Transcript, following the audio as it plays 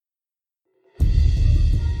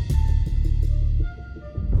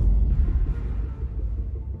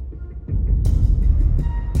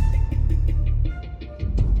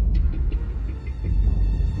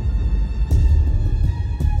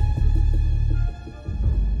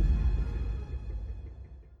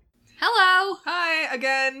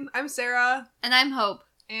again, I'm Sarah. And I'm Hope.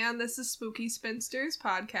 And this is Spooky Spinsters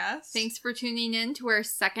Podcast. Thanks for tuning in to our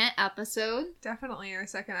second episode. Definitely our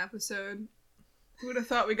second episode. Who would have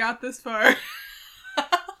thought we got this far?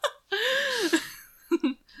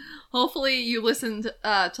 Hopefully you listened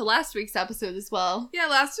to last week's episode as well. Yeah,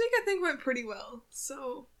 last week I think went pretty well.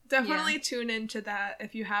 So definitely tune into that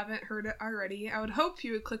if you haven't heard it already. I would hope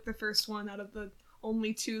you would click the first one out of the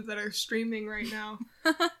only two that are streaming right now.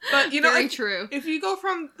 But you know, Very true. If you go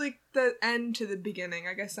from like the end to the beginning,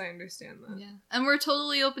 I guess I understand that. Yeah. And we're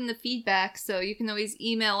totally open to feedback, so you can always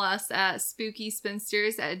email us at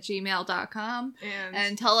spookyspinsters@gmail.com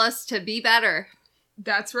and tell us to be better.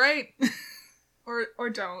 That's right.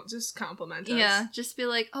 Or don't. Just compliment us. Yeah, just be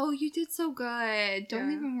like, oh, you did so good.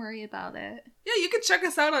 Don't even worry about it. Yeah, you can check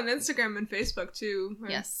us out on Instagram and Facebook too.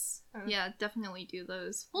 Yes. Yeah, definitely do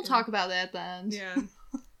those. We'll talk about that at the end. Yeah.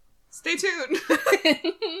 Stay tuned.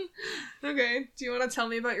 Okay. Do you want to tell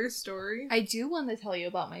me about your story? I do want to tell you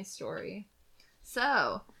about my story.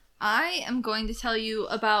 So, I am going to tell you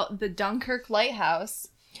about the Dunkirk Lighthouse,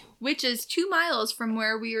 which is 2 miles from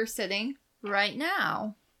where we are sitting right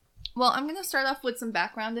now. Well, I'm going to start off with some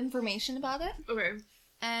background information about it. Okay.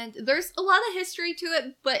 And there's a lot of history to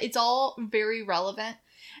it, but it's all very relevant.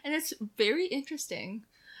 And it's very interesting.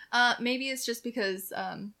 Maybe it's just because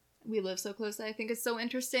we live so close that I think it's so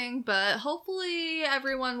interesting, but hopefully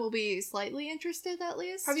everyone will be slightly interested at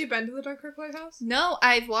least. Have you been to the Dunkirk Lighthouse? No,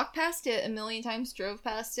 I've walked past it a million times, drove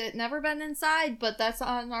past it, never been inside, but that's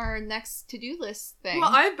on our next to-do list thing.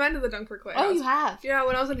 Well, I've been to the Dunkirk Lighthouse. Oh, you have? Yeah,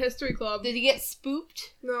 when I was in history club. Did you get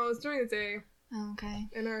spooked? No, it was during the day. Oh, okay.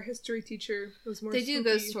 And our history teacher was more They spooky. do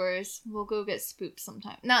ghost tours. We'll go get spooked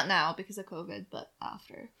sometime. Not now because of COVID, but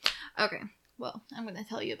after. Okay, well, I'm going to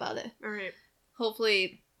tell you about it. Alright.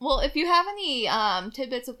 Hopefully... Well, if you have any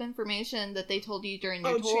tidbits of information that they told you during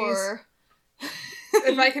your tour...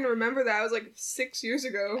 If I can remember that, it was like 6 years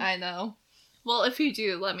ago. I know. Well, if you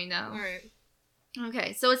do, let me know. Alright.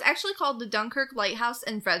 Okay, so it's actually called the Dunkirk Lighthouse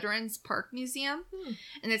and Veterans Park Museum,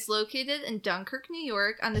 and it's located in Dunkirk, New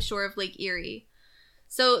York, on the shore of Lake Erie.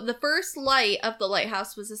 So the first light of the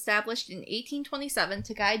lighthouse was established in 1827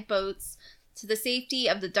 to guide boats to the safety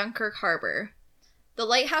of the Dunkirk harbor. The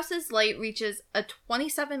lighthouse's light reaches a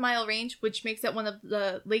 27-mile range, which makes it one of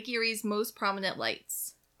the Lake Erie's most prominent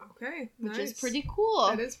lights. Okay, Which nice. is pretty cool.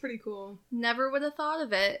 That is pretty cool. Never would have thought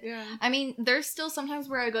of it. Yeah. I mean, there's still sometimes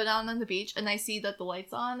where I go down on the beach and I see that the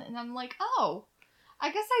light's on, and I'm like, oh, I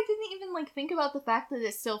guess I didn't even, think about the fact that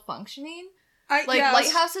it's still functioning.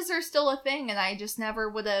 Lighthouses are still a thing, and I just never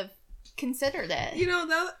would have considered it. You know,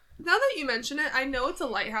 now that you mention it, I know it's a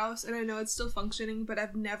lighthouse, and I know it's still functioning, but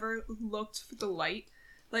I've never looked for the light.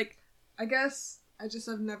 I guess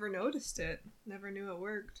I've never noticed it. Never knew it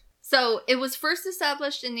worked. So, it was first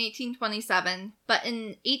established in 1827, but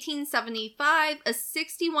in 1875, a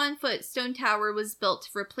 61-foot stone tower was built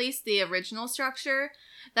to replace the original structure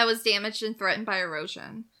that was damaged and threatened by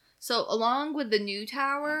erosion. So, along with the new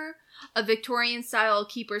tower, a Victorian-style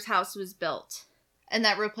keeper's house was built, and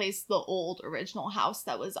that replaced the old original house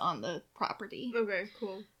that was on the property. Okay,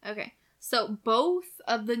 cool. Okay, so both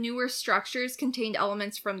of the newer structures contained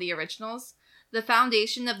elements from the originals. The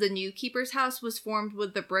foundation of the new keeper's house was formed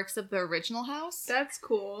with the bricks of the original house. That's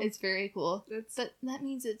cool. It's very cool. But that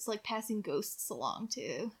means it's passing ghosts along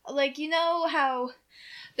too. You know how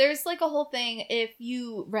there's a whole thing, if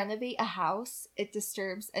you renovate a house, it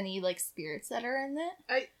disturbs any spirits that are in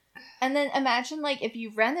it. And then imagine if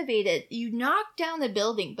you renovate it, you knock down a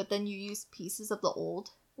building, but then you use pieces of the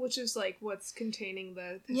old. Which is what's containing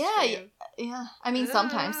the Yeah. I mean,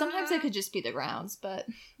 sometimes it could just be the grounds, but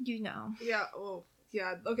you know. Yeah. Well,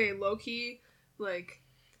 yeah. Okay. Low key, what's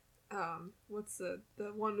the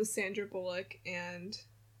one with Sandra Bullock and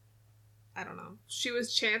I don't know. She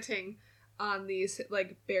was chanting on these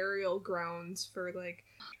burial grounds for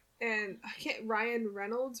and I can't Ryan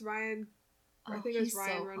Reynolds. I think it was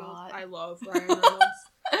Ryan Reynolds. Hot. I love Ryan Reynolds.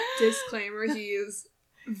 Disclaimer: he is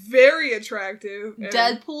very attractive.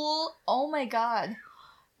 Deadpool? Oh my god.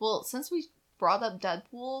 Well, since we brought up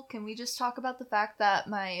Deadpool, can we just talk about the fact that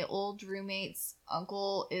my old roommate's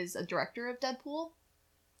uncle is a director of Deadpool?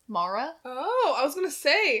 Mara? Oh, I was gonna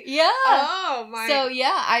say. Yeah. Oh, my. So,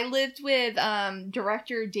 yeah, I lived with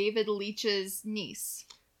director David Leitch's niece.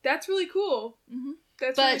 That's really cool. Mm-hmm.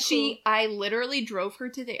 That's but really cool. I literally drove her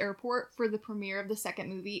to the airport for the premiere of the second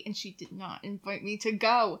movie, and she did not invite me to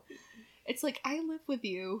go. It's I live with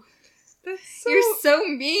you. That's so... You're so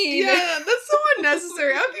mean. Yeah, that's so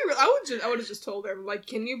unnecessary. I would have just told her,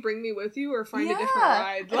 can you bring me with you or find a different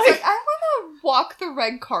ride? It's I want to walk the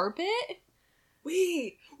red carpet.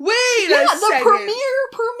 Wait Yeah, a the second.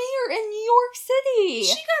 premiere in New York City.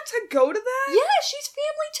 She got to go to that? Yeah, she's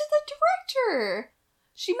family to the director.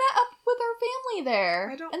 She met up with her family there,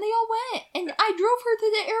 and they all went. And I drove her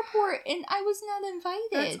to the airport, and I was not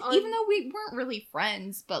invited, even though we weren't really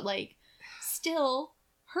friends. But like, still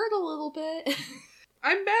hurt a little bit.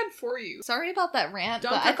 I'm bad for you. Sorry about that rant,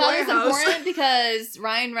 but I Dunkirk thought it was Lighthouse. important because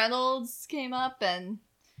Ryan Reynolds came up and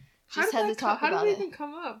just had to talk about How did it. it even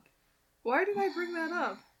come up? Why did I bring that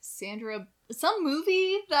up? Some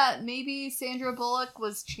movie that maybe Sandra Bullock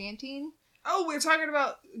was chanting. Oh, we're talking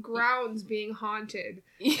about grounds being haunted.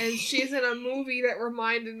 And she's in a movie that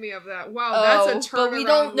reminded me of that. Wow, that's a turnaround. But we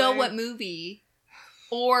don't know what movie.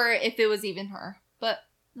 Or if it was even her. But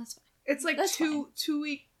that's fine. It's like That's two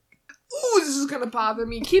week. Ooh, this is gonna bother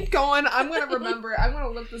me. Keep going. I'm gonna remember it. I'm gonna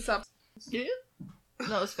look this up. Yeah.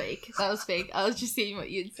 That was fake. I was just seeing what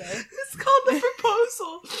you'd say. It's called The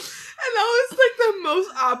Proposal. And that was like the most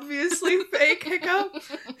obviously fake hiccup.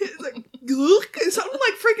 It's like, look, it sounded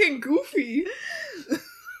like freaking Goofy.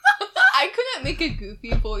 I couldn't make a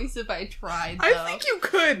Goofy voice if I tried, though. I think you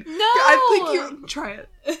could. No! I think you... Try it.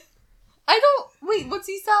 I don't... Wait, what's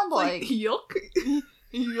he sound like? Yuck.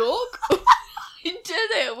 Yuck? I did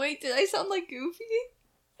it. Wait, did I sound like Goofy?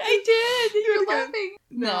 I did. You're laughing.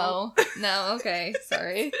 No, okay.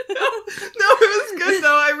 Sorry. No, it was good,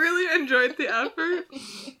 though. I really enjoyed the effort.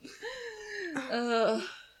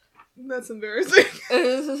 That's embarrassing.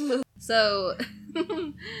 So,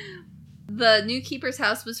 the new keeper's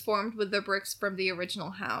house was formed with the bricks from the original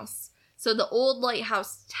house. So the old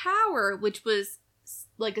lighthouse tower, which was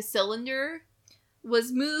like a cylinder,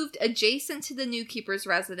 was moved adjacent to the new keeper's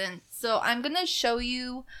residence. So I'm going to show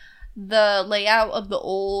you the layout of the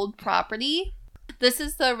old property. This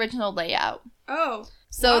is the original layout. Oh.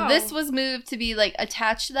 So wow. this was moved to be like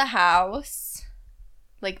attached to the house.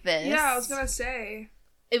 Like this. Yeah, I was going to say.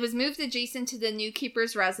 It was moved adjacent to the new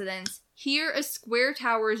keeper's residence. Here, a square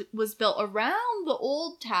tower was built around the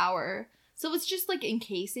old tower. So it's just like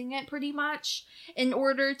encasing it pretty much in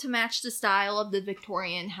order to match the style of the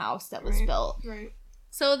Victorian house that was built. Right.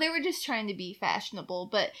 So they were just trying to be fashionable.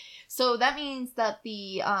 But so that means that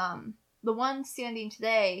the one standing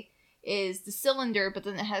today is the cylinder, but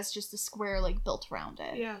then it has just a square like built around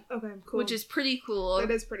it. Yeah, okay, cool. Which is pretty cool.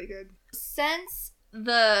 That is pretty good. Since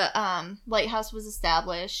the lighthouse was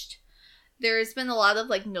established, there's been a lot of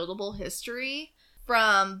like notable history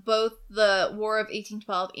from both the War of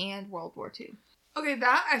 1812 and World War II. Okay,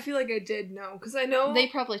 that I feel like I did know, because I know... They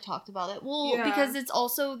probably talked about it. Well, yeah. Because it's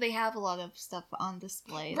also, they have a lot of stuff on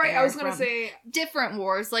display. Right, I was going to say... Different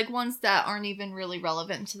wars, like ones that aren't even really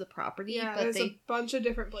relevant to the property. Yeah, but there's a bunch of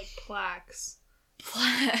different, like, plaques.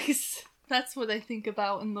 Plaques. That's what I think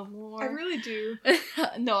about in the war. I really do.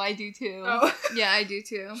 No, I do too. Oh. Yeah, I do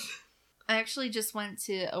too. I actually just went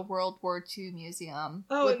to a World War II museum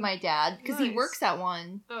with my dad, because he works at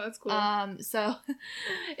one. Oh, that's cool. So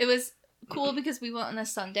it was cool because we went on a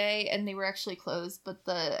Sunday and they were actually closed, but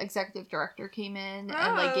the executive director came in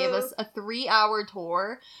and like gave us a 3-hour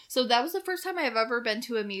tour. So that was the first time I've ever been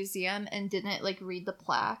to a museum and didn't like read the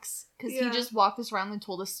plaques, because he just walked us around and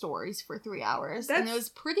told us stories for 3 hours. And it was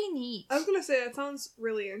pretty neat. I was gonna say, that sounds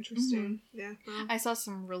really interesting. Mm-hmm. Yeah. I saw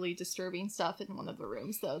some really disturbing stuff in one of the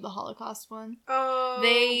rooms, though, the Holocaust one. Oh.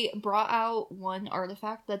 They brought out one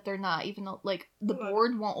artifact that they're not even, like, the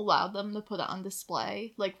board won't allow them to put it on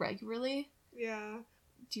display, like, regularly. Yeah.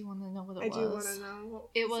 Do you want to know what it was? I do want to know.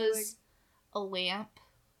 It was a lamp,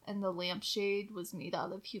 and the lampshade was made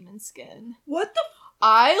out of human skin. What the?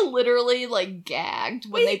 I literally, like, gagged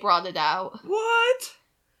when they brought it out. What?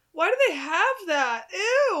 Why do they have that?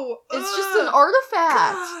 Ew! It's just an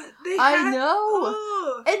artifact. God, I know.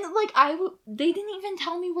 And, like, they didn't even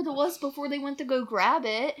tell me what it was before they went to go grab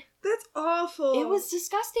it. That's awful. It was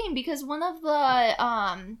disgusting because one of the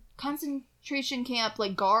concentration camp,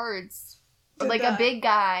 like, guards, like, a big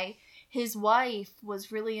guy, his wife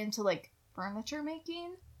was really into, like, furniture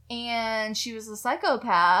making. And she was a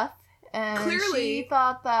psychopath. And Clearly. she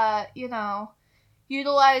thought that, you know,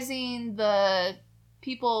 utilizing the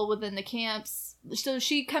people within the camps, so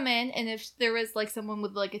she'd come in, and if there was like someone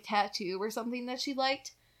with like a tattoo or something that she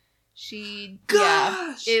liked, she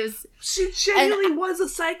genuinely was a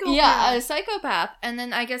psychopath. Yeah, a psychopath. And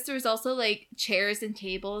then I guess there was also like chairs and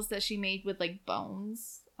tables that she made with like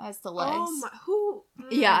bones as the legs. Oh my, who?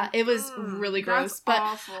 Yeah, it was really gross. But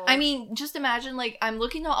awful. I mean, just imagine, like, I'm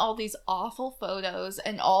looking at all these awful photos,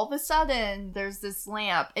 and all of a sudden there's this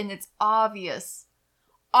lamp, and it's obvious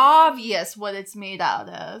what it's made out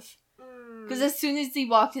of. Because as soon as he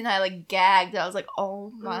walked in, I like gagged. I was like,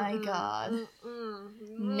 oh my god.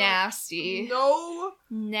 Nasty. No.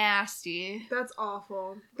 Nasty. That's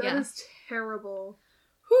awful. That is terrible.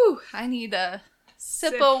 Whew. I need a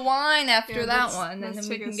sip of wine after that one, and then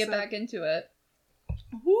we can get back into it.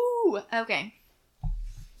 Woo! Okay.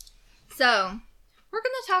 So, we're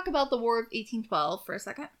going to talk about the War of 1812 for a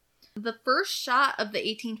second. The first shot of the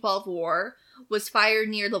 1812 war was fired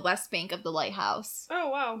near the west bank of the lighthouse. Oh,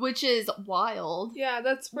 wow. Which is wild. Yeah,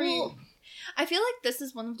 that's pretty... Well, I feel like this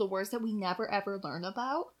is one of the wars that we never ever learn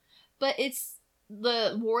about, but it's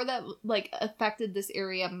the war that, like, affected this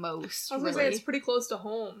area most. I was gonna say, it's pretty close to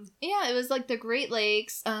home. Yeah, it was, like, the Great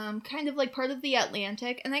Lakes, kind of, like, part of the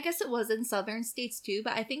Atlantic, and I guess it was in southern states, too,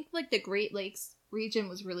 but I think, like, the Great Lakes region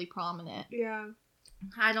was really prominent. Yeah.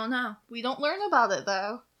 I don't know. We don't learn about it,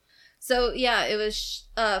 though. So, yeah, it was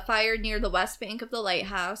fired near the west bank of the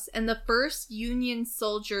lighthouse, and the first Union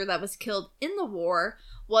soldier that was killed in the war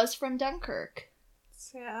was from Dunkirk.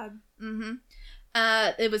 Sad. Mm-hmm.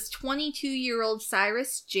 It was 22-year-old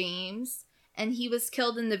Cyrus James, and he was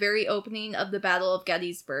killed in the very opening of the Battle of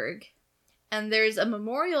Gettysburg. And there's a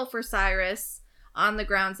memorial for Cyrus on the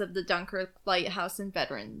grounds of the Dunkirk Lighthouse and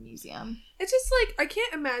Veteran Museum. It's just, like, I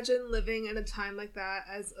can't imagine living in a time like that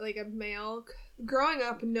as, like, a male, growing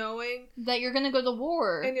up knowing... that you're gonna go to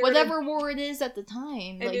war. Whatever war it is at the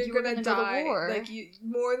time. And like, you're gonna die. Go to war. Like,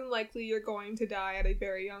 more than likely you're going to die at a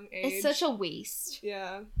very young age. It's such a waste.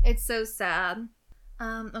 Yeah. It's so sad.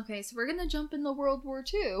 Okay, so we're gonna jump into World War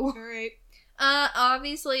II. Alright.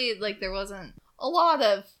 Obviously, like, there wasn't a lot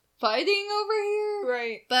of fighting over here.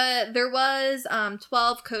 Right. But there was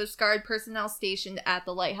 12 Coast Guard personnel stationed at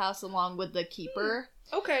the lighthouse along with the keeper.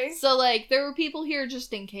 Okay. So, like, there were people here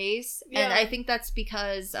just in case. Yeah. And I think that's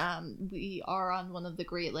because we are on one of the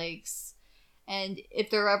Great Lakes. And if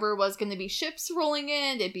there ever was going to be ships rolling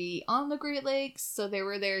in, it'd be on the Great Lakes. So they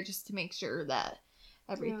were there just to make sure that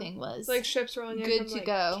everything was like ships rolling in good from, to like,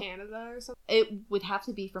 go. Canada or something. It would have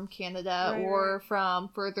to be from Canada or right. from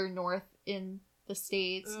further north in the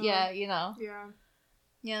States. Yeah, you know. Yeah.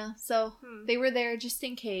 Yeah, so they were there just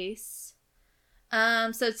in case.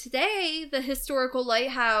 So today, the historical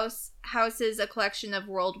lighthouse houses a collection of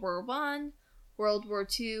World War I, World War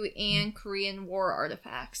II, and Korean War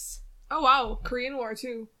artifacts. Oh, wow. Korean War,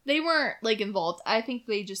 too. They weren't, like, involved. I think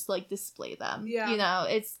they just, like, display them. Yeah. You know,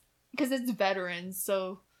 it's... because it's veterans,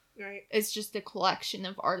 so... Right. It's just a collection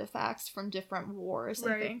of artifacts from different wars,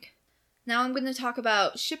 right. I think. Now I'm going to talk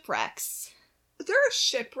about shipwrecks. There are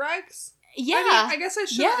shipwrecks? Yeah. I mean, I guess I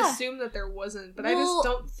should have assumed that there wasn't, but I just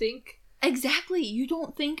don't think... Exactly. You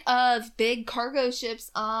don't think of big cargo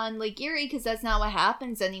ships on Lake Erie because that's not what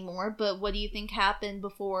happens anymore, but what do you think happened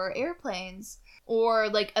before airplanes? Or,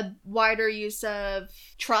 like, a wider use of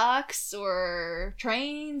trucks or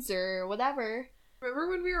trains or whatever. Remember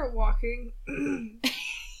when we were walking?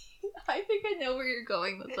 I think I know where you're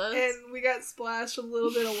going with this. And we got splashed with a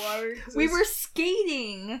little bit of water. We were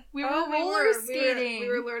skating. We were roller skating. We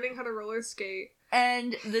were learning how to roller skate.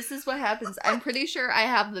 And this is what happens. I'm pretty sure I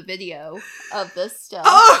have the video of this stuff.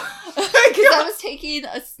 Oh! Because I was taking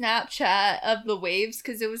a Snapchat of the waves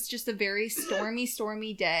because it was just a very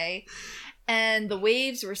stormy day. And the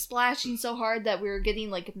waves were splashing so hard that we were getting,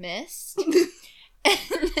 like, mist. And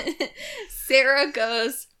Sarah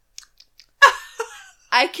goes,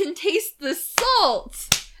 I can taste the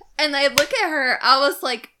salt. And I look at her, I was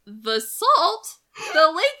like, the salt?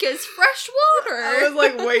 The lake is fresh water. I was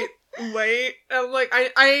like, wait. I'm like,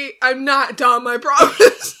 I'm not dumb, I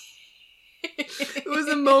promise. It was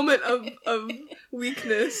a moment of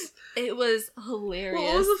weakness. It was hilarious.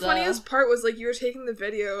 Well, what was the funniest part was, like, you were taking the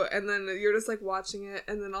video, and then you're just, like, watching it,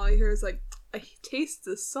 and then all you hear is, like, I taste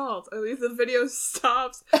the salt. At least the video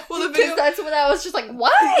stops. Well, the video... that's when I was just like,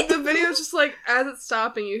 what? The video's just, like, as it's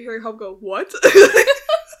stopping, you hear Hope go, what?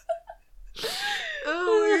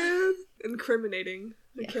 Oh, man. Incriminating.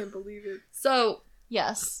 I can't believe it. So,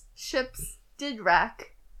 yes, ships did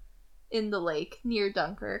wreck in the lake near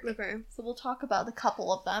Dunkirk. Okay. So we'll talk about a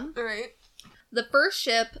couple of them. Alright. The first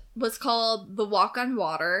ship was called the Walk on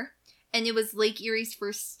Water, and it was Lake Erie's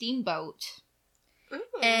first steamboat. Oh.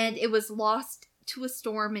 And it was lost to a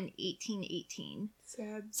storm in 1818.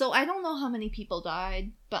 Sad. So I don't know how many people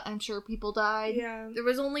died, but I'm sure people died. Yeah. There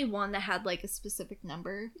was only one that had, like, a specific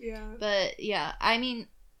number. Yeah. But, yeah, I mean,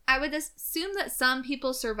 I would assume that some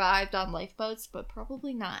people survived on lifeboats, but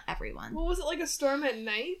probably not everyone. Well, was it like a storm at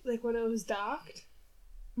night? Like when it was docked?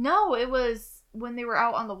 No, it was when they were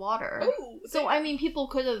out on the water. Oh! So, I mean, people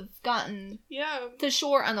could have gotten to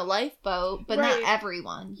shore on a lifeboat, but not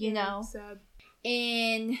everyone, you know? Sad.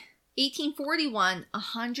 In 1841,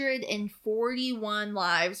 141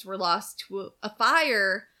 lives were lost to a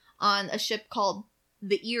fire on a ship called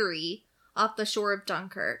the Erie off the shore of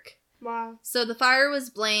Dunkirk. Wow. So the fire was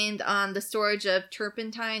blamed on the storage of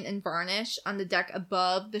turpentine and varnish on the deck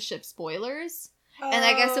above the ship's boilers. And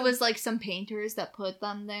I guess it was, like, some painters that put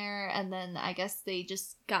them there, and then I guess they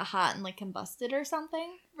just got hot and, like, combusted or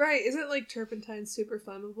something. Right. Isn't, like, turpentine super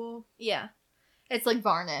flammable? Yeah. It's like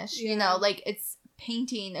varnish, you know, like, it's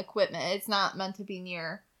painting equipment. It's not meant to be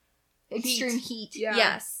near extreme heat. Yeah.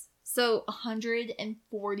 Yes. So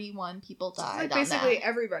 141 people died like on basically that.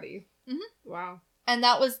 everybody. Mhm. Wow. And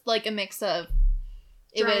that was, like, a mix of...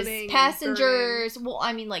 It Drowning was passengers, well,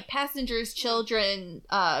 I mean, like, passengers, children,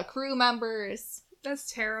 crew members.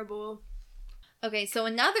 That's terrible. Okay, so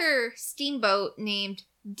another steamboat named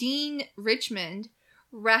Dean Richmond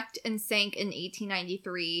wrecked and sank in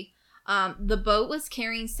 1893. The boat was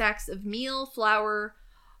carrying sacks of meal, flour,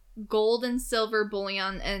 gold and silver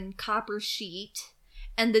bullion, and copper sheet.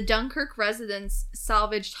 And the Dunkirk residents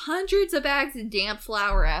salvaged hundreds of bags of damp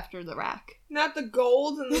flour after the wreck. Not the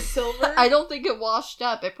gold and the silver? I don't think it washed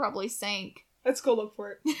up. It probably sank. Let's go look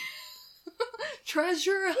for it.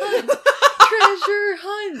 Treasure hunt! Treasure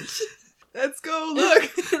hunt! Let's go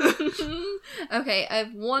look! Okay, I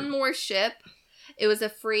have one more ship. It was a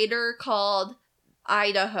freighter called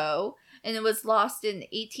Idaho, and it was lost in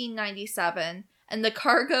 1897. And the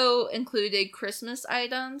cargo included Christmas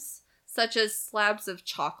items, such as slabs of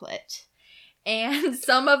chocolate. And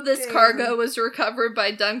some of this cargo was recovered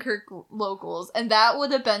by Dunkirk locals, and that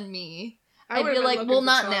would have been me. I'd be like, well,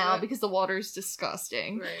 not now, because the water's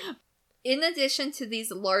disgusting. Right. In addition to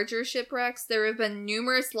these larger shipwrecks, there have been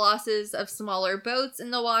numerous losses of smaller boats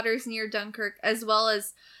in the waters near Dunkirk, as well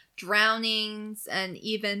as drownings and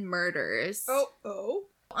even murders. Oh.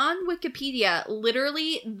 On Wikipedia,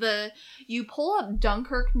 literally, you pull up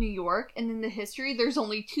Dunkirk, New York, and in the history, there's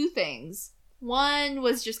only two things. One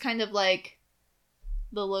was just kind of like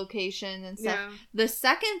the location and stuff. Yeah. The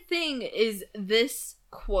second thing is this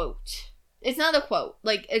quote. It's not a quote.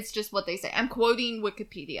 Like, it's just what they say. I'm quoting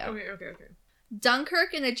Wikipedia. Okay.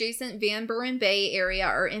 Dunkirk and adjacent Van Buren Bay area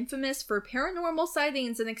are infamous for paranormal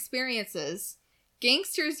sightings and experiences.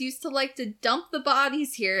 Gangsters used to like to dump the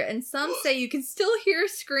bodies here, and some say you can still hear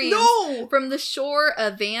screams from the shore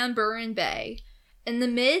of Van Buren Bay. In the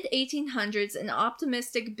mid-1800s, an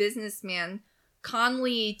optimistic businessman,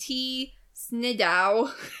 Conley T.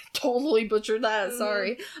 Snidow, totally butchered that,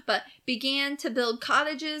 sorry, but began to build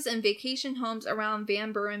cottages and vacation homes around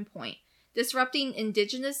Van Buren Point, disrupting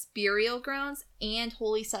indigenous burial grounds and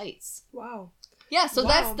holy sites. Wow. Yeah, so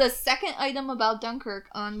that's the second item about Dunkirk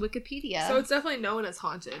on Wikipedia. So it's definitely known as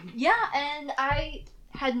haunted. Yeah, and I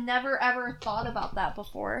had never ever thought about that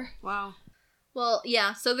before. Wow. Well,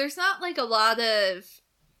 yeah, so there's not like a lot of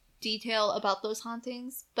detail about those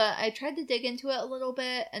hauntings, but I tried to dig into it a little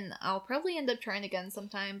bit, and I'll probably end up trying again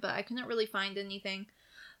sometime, but I couldn't really find anything.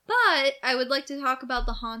 But I would like to talk about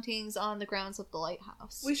the hauntings on the grounds of the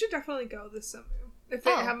lighthouse. We should definitely go this summer. If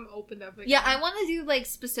they haven't opened up again. Yeah, I want to do, like,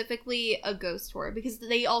 specifically a ghost tour, because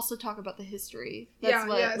they also talk about the history. That's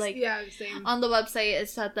same. On the website, it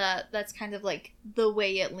said that that's kind of, like, the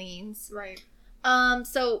way it leans. Right.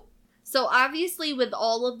 So obviously, with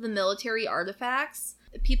all of the military artifacts,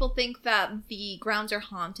 people think that the grounds are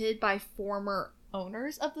haunted by former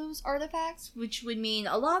owners of those artifacts, which would mean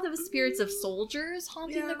a lot of spirits of soldiers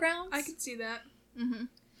haunting the grounds. I could see that. Mm-hmm.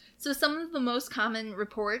 So some of the most common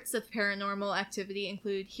reports of paranormal activity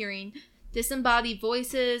include hearing disembodied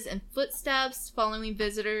voices and footsteps following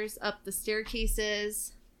visitors up the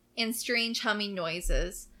staircases, and strange humming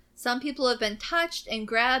noises. Some people have been touched and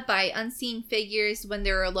grabbed by unseen figures when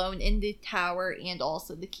they're alone in the tower and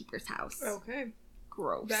also the keeper's house. Okay.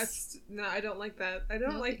 Gross. I don't like that. I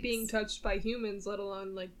don't like being touched by humans, let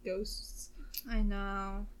alone, like, ghosts. I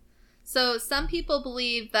know. So, some people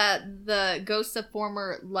believe that the ghosts of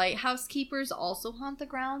former lighthouse keepers also haunt the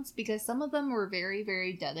grounds, because some of them were very,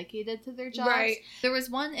 very dedicated to their jobs. Right. There was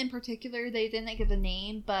one in particular, they didn't give a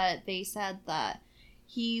name, but they said that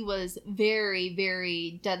he was very,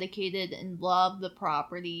 very dedicated and loved the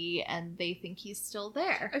property, and they think he's still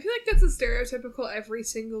there. I feel like that's a stereotypical every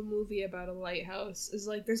single movie about a lighthouse. Is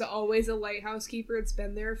like, there's always a lighthouse keeper. It's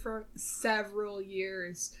been there for several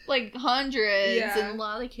years. Like, hundreds in a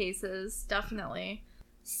lot of cases, definitely.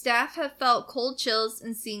 Staff have felt cold chills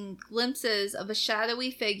and seen glimpses of a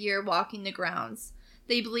shadowy figure walking the grounds.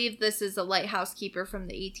 They believe this is a lighthouse keeper from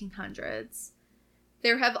the 1800s.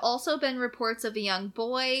 There have also been reports of a young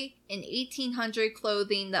boy in 1800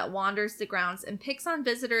 clothing that wanders the grounds and picks on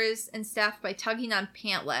visitors and staff by tugging on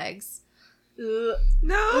pant legs. No!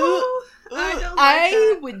 I don't like that.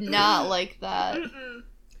 I would not like that.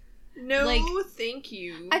 No, thank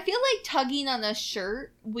you. I feel like tugging on a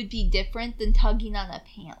shirt would be different than tugging on a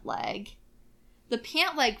pant leg. The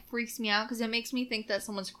pant leg freaks me out because it makes me think that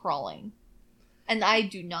someone's crawling. And I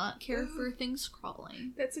do not care for things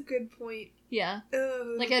crawling. That's a good point. Yeah.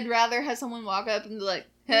 Like, I'd rather have someone walk up and be like,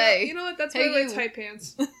 hey. You know what? That's why I wear tight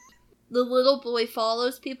pants. The little boy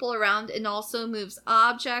follows people around and also moves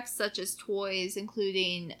objects such as toys,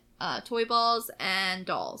 including toy balls and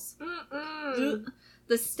dolls.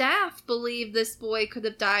 The staff believe this boy could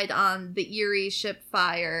have died on the Erie ship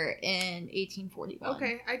fire in 1841.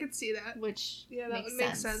 Okay, I could see that. Which that would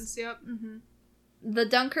make sense. Yep. Mm-hmm. The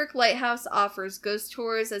Dunkirk Lighthouse offers ghost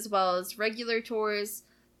tours as well as regular tours.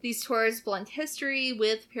 These tours blend history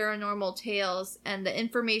with paranormal tales, and the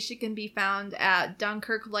information can be found at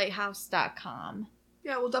dunkirklighthouse.com.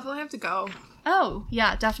 Yeah, we'll definitely have to go. Oh,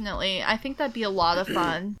 yeah, definitely. I think that'd be a lot of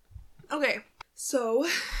fun. Okay, so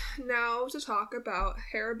now to talk about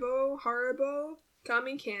Haribo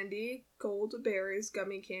gummy candy, gold berries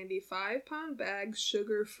gummy candy, 5-pound bag,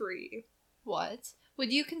 sugar-free. What?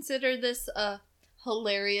 Would you consider this a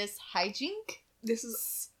hilarious hijink? This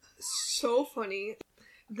is so funny.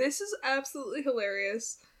 This is absolutely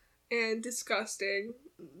hilarious and disgusting.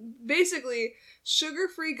 Basically,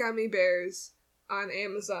 sugar-free gummy bears on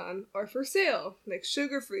Amazon are for sale. Like,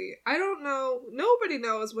 sugar-free. I don't know. Nobody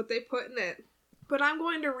knows what they put in it. But I'm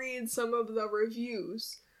going to read some of the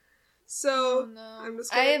reviews. So, I'm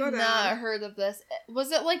just going to go down. I have not heard of this.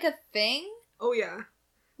 Was it like a thing? Oh, yeah.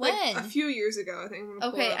 When? Like, a few years ago, I think.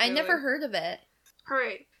 Okay, I never heard of it.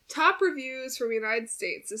 Alright. Top reviews from the United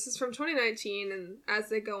States. This is from 2019, and as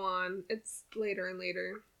they go on, it's later and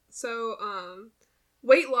later. So,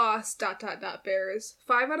 weight loss, ... bears.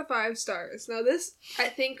 5 out of 5 stars. Now this, I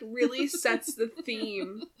think, really sets the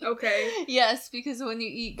theme, okay? Yes, because when you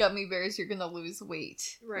eat gummy bears, you're gonna lose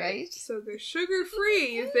weight, right? So they're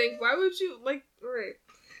sugar-free. You think, why would you, like, alright.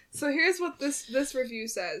 So here's what this review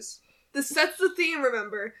says. This sets the theme,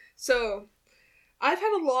 remember. So, I've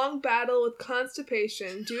had a long battle with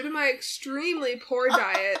constipation due to my extremely poor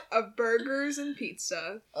diet of burgers and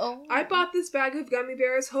pizza. Oh. I bought this bag of gummy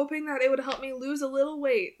bears hoping that it would help me lose a little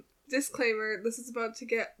weight. Disclaimer, this is about to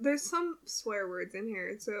get... There's some swear words in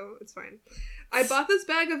here, so it's fine. I bought this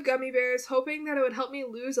bag of gummy bears hoping that it would help me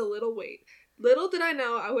lose a little weight. Little did I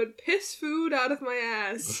know I would piss food out of my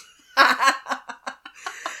ass.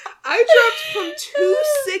 I dropped from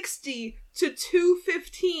 260 to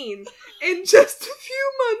 215 in just a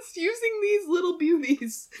few months using these little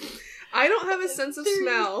beauties. I don't have a sense of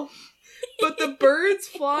smell, but the birds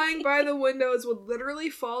flying by the windows would literally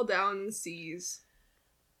fall down and seize.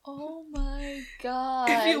 Oh my god.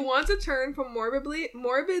 If you want to turn from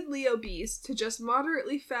morbidly obese to just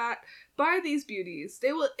moderately fat, buy these beauties.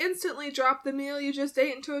 They will instantly drop the meal you just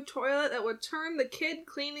ate into a toilet that would turn the kid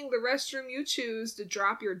cleaning the restroom you choose to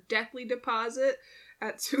drop your deathly deposit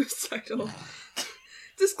at suicidal.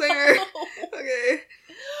 Disclaimer. Okay.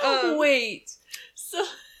 Wait. So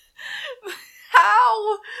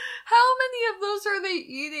how many of those are they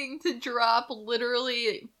eating to drop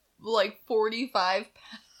literally like 45 pounds?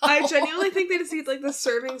 I genuinely think they just eat like the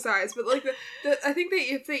serving size, but like I think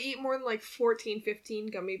if they eat more than like 14, 15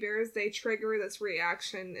 gummy bears, they trigger this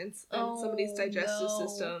reaction in somebody's digestive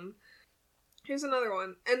system. Here's another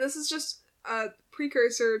one, and this is just a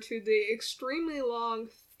precursor to the extremely long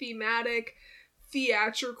thematic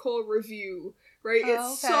theatrical review. Right?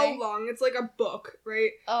 It's so long. It's like a book,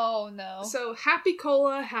 right? Oh, no. So, happy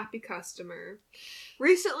cola, happy customer.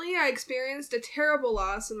 Recently, I experienced a terrible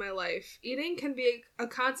loss in my life. Eating can be a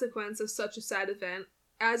consequence of such a sad event,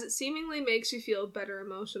 as it seemingly makes you feel better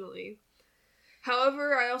emotionally.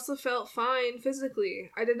 However, I also felt fine physically.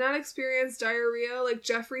 I did not experience diarrhea like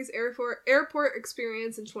Jeffrey's airport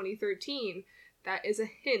experience in 2013. That is a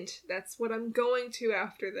hint. That's what I'm going to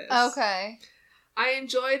after this. Okay. I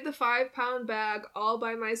enjoyed the 5-pound bag all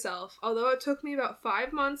by myself. Although it took me about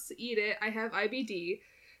 5 months to eat it, I have IBD.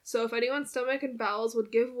 So if anyone's stomach and bowels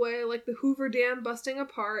would give way like the Hoover Dam busting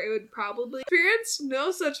apart, it would probably experience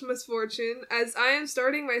no such misfortune, as I am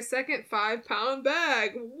starting my second 5-pound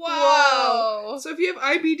bag. Wow! Whoa. So if you have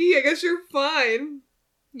IBD, I guess you're fine.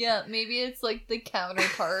 Yeah, maybe it's like the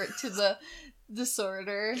counterpart to the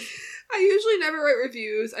disorder. I usually never write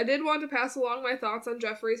reviews. I did want to pass along my thoughts on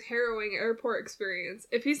Jeffrey's harrowing airport experience.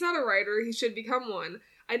 If he's not a writer, he should become one.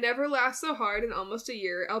 I never laughed so hard in almost a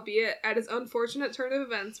year, albeit at his unfortunate turn of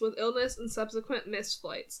events with illness and subsequent missed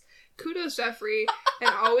flights. Kudos, Jeffrey,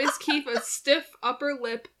 and always keep a stiff upper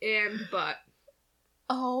lip and butt.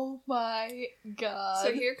 Oh my god.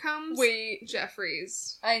 So here comes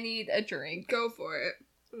Jeffrey's. I need a drink. Go for it.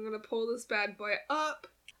 I'm gonna pull this bad boy up.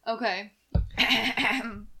 Okay.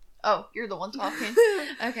 Oh, you're the one talking.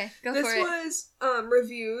 Okay, go for it. This was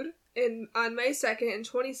reviewed on May 2nd in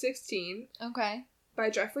 2016 Okay. by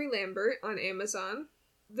Jeffrey Lambert on Amazon.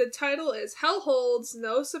 The title is Hell Holds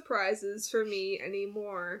No Surprises for Me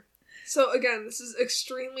Anymore. So again, this is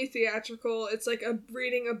extremely theatrical. It's like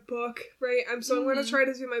reading a book, right? I'm going to try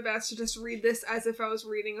to do my best to just read this as if I was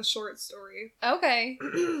reading a short story. Okay.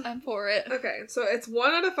 I'm for it. Okay, so it's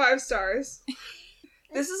 1 out of 5 stars.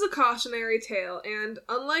 This is a cautionary tale, and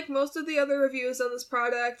unlike most of the other reviews on this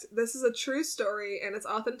product, this is a true story, and its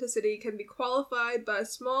authenticity can be qualified by a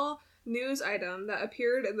small news item that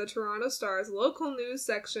appeared in the Toronto Star's local news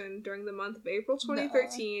section during the month of April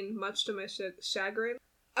 2013, much to my chagrin.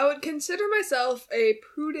 I would consider myself a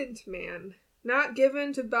prudent man, not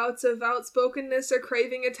given to bouts of outspokenness or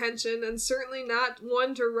craving attention, and certainly not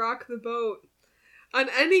one to rock the boat. On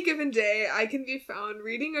any given day, I can be found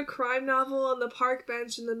reading a crime novel on the park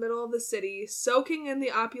bench in the middle of the city, soaking in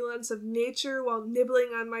the opulence of nature while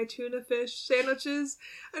nibbling on my tuna fish sandwiches,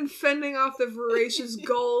 and fending off the voracious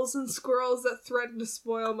gulls and squirrels that threaten to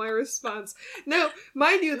spoil my response. Now,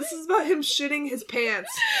 mind you, this is about him shitting his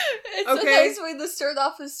pants. It's a nice way to start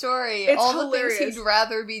off the story. It's all hilarious. The things he'd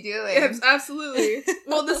rather be doing. Yes, absolutely.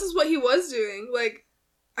 Well, this is what he was doing, like...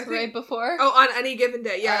 I think, right before? Oh, on any given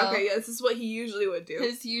day. Yeah, okay, yeah, this is what he usually would do.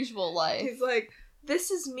 His usual life. He's like, this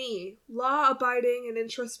is me, law-abiding and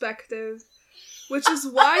introspective, which is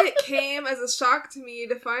why it came as a shock to me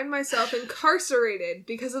to find myself incarcerated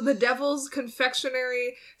because of the devil's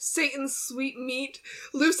confectionery, Satan's sweet meat,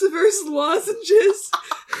 Lucifer's lozenges,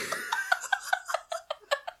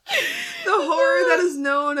 the horror that is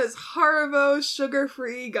known as Haribo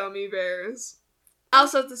sugar-free gummy bears. I'll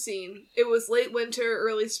set the scene. It was late winter,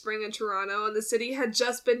 early spring in Toronto, and the city had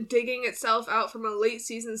just been digging itself out from a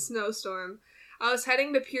late-season snowstorm. I was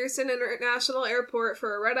heading to Pearson International Airport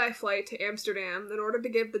for a red-eye flight to Amsterdam in order to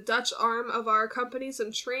give the Dutch arm of our company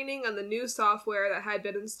some training on the new software that had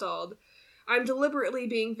been installed. I'm deliberately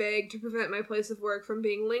being vague to prevent my place of work from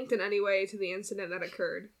being linked in any way to the incident that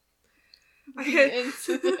occurred.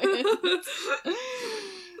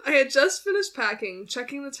 I had just finished packing,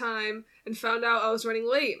 checking the time, and found out I was running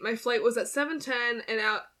late. My flight was at 7:10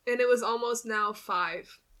 and it was almost now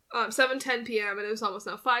 7:10 p.m. and it was almost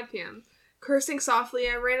now 5 p.m. Cursing softly,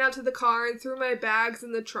 I ran out to the car and threw my bags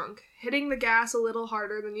in the trunk, hitting the gas a little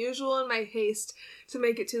harder than usual in my haste to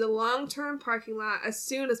make it to the long-term parking lot as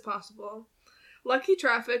soon as possible. Luckily,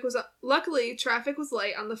 traffic was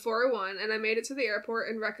light on the 401, and I made it to the airport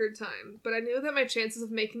in record time, but I knew that my chances of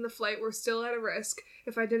making the flight were still at a risk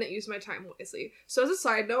if I didn't use my time wisely. So as a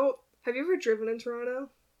side note, have you ever driven in Toronto?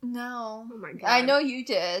 No. Oh my god. I know you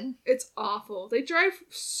did. It's awful. They drive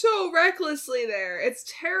so recklessly there.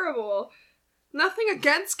 It's terrible. Nothing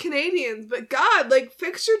against Canadians, but God, like,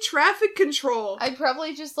 fix your traffic control. I'd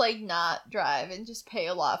probably just, like, not drive and just pay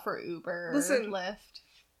a lot for Uber or Lyft.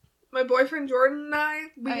 My boyfriend Jordan and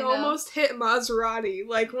I almost hit Maserati,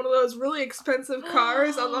 like one of those really expensive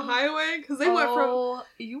cars on the highway, because they went from... Oh,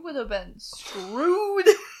 you would have been screwed.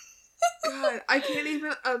 God, I can't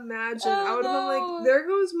even imagine. I would have been like, there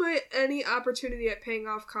goes my any opportunity at paying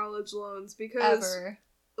off college loans, because,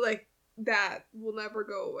 like, that will never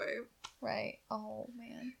go away. Right. Oh,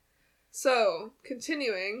 man. So,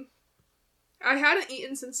 continuing... I hadn't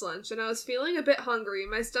eaten since lunch, and I was feeling a bit hungry,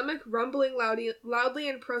 my stomach rumbling loudly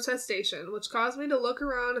in protestation, which caused me to look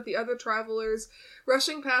around at the other travelers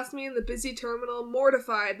rushing past me in the busy terminal,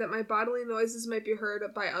 mortified that my bodily noises might be heard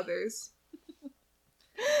by others.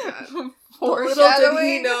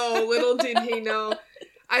 Little did he know.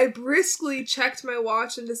 I briskly checked my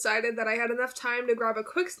watch and decided that I had enough time to grab a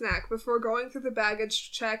quick snack before going through the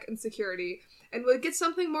baggage check and security, and would get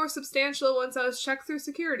something more substantial once I was checked through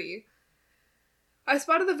security. I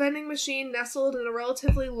spotted the vending machine nestled in a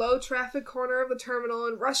relatively low-traffic corner of the terminal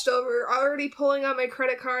and rushed over, already pulling out my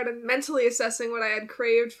credit card and mentally assessing what I had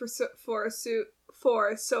craved for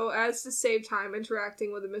so as to save time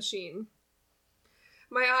interacting with the machine.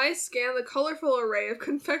 My eyes scanned the colorful array of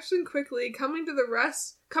confection quickly, coming to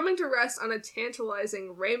rest on a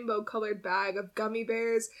tantalizing rainbow-colored bag of gummy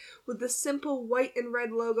bears with the simple white and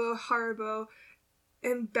red logo Haribo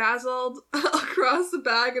embezzled across the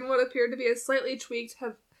bag in what appeared to be a slightly tweaked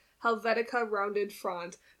Helvetica rounded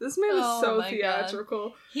font. This man is so theatrical.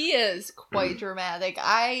 God. He is quite dramatic.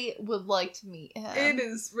 I would like to meet him. It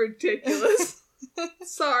is ridiculous.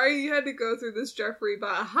 Sorry you had to go through this, Jeffrey,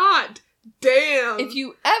 but hot damn. If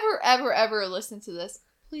you ever listen to this,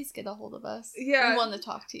 please get a hold of us. Yeah. We want to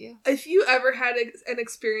talk to you. If you ever had an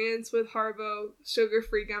experience with Haribo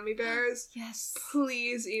sugar-free gummy bears, yes,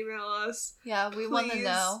 please email us. Yeah, we want to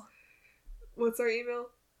know. What's our email?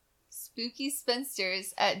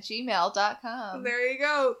 spookyspinsters@gmail.com. There you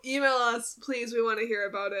go. Email us, please. We want to hear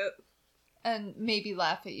about it. And maybe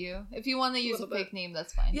laugh at you. If you want to use a Little bit. fake name,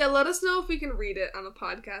 that's fine. Yeah, let us know if we can read it on a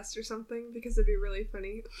podcast or something, because it'd be really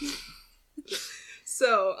funny.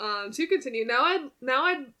 So, to continue, now I'd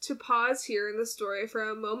to pause here in the story for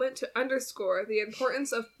a moment to underscore the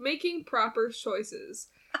importance of making proper choices.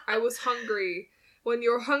 I was hungry. When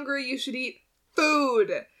you're hungry, you should eat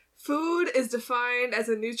food. Food is defined as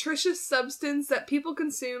a nutritious substance that people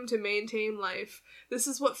consume to maintain life. This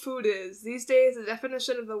is what food is. These days, the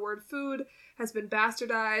definition of the word food has been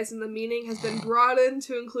bastardized and the meaning has been broadened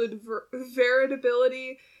to include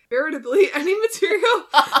veritably any material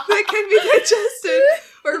that can be digested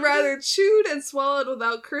or rather chewed and swallowed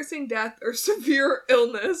without cursing death or severe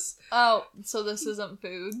illness. Oh, so this isn't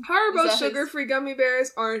food. Haribo sugar-free gummy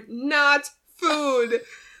bears are not food.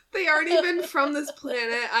 They aren't even from this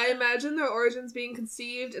planet. I imagine their origins being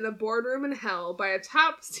conceived in a boardroom in hell by a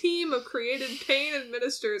top team of created pain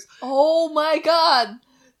administrators. Oh my god!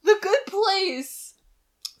 The Good Place!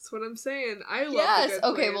 That's what I'm saying. I love yes. The Good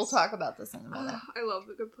Place. Okay, we'll talk about this in a minute. I love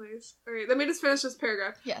The Good Place. Alright, let me just finish this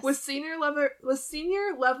paragraph. Yes. With senior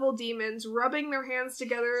level demons rubbing their hands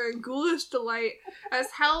together in ghoulish delight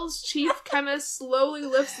as Hell's chief chemist slowly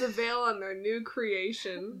lifts the veil on their new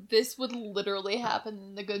creation. This would literally happen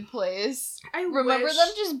in The Good Place. I remember wish... them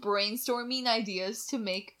just brainstorming ideas to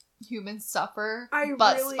make humans suffer.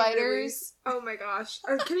 Really, spiders. Oh my gosh.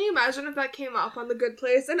 Can you imagine if that came up on The Good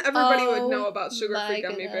Place? And everybody would know about sugar-free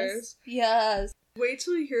gummy bears. Yes. Wait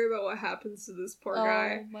till you hear about what happens to this poor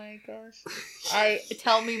guy. Oh my gosh.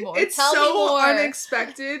 Tell me more. It's tell so me more.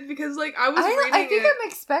 unexpected because, like, I think I'm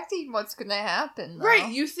expecting what's gonna happen, though.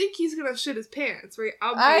 Right, you think he's gonna shit his pants, right?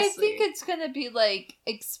 Obviously. I think it's gonna be, like,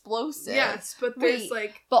 explosive. Yes, but there's,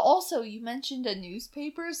 like... But also, you mentioned a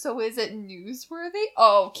newspaper, so is it newsworthy?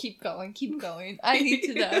 Oh, keep going. I need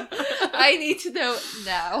to know. I need to know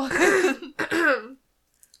now.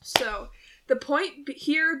 So... the point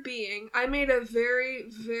here being, I made a very,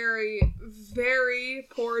 very, very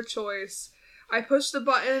poor choice. I pushed the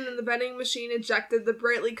button and the vending machine ejected the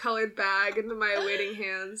brightly colored bag into my awaiting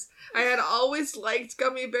hands. I had always liked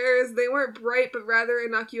gummy bears. They weren't bright, but rather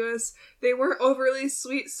innocuous. They weren't overly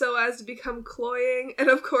sweet so as to become cloying. And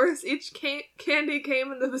of course, each candy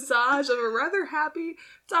came in the visage of a rather happy,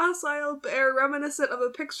 docile bear reminiscent of a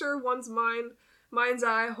picture one's mind's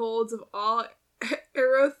eye holds of all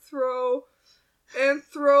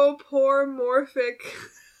anthropomorphic.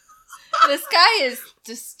 This guy is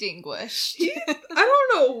distinguished. I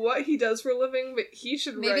don't know what he does for a living, but he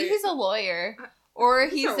should write. Maybe he's a lawyer. Or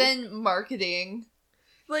he's in marketing.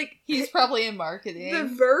 Like, he's probably in marketing.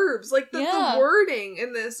 The verbs, like the wording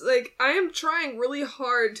in this, like, I am trying really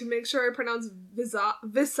hard to make sure I pronounce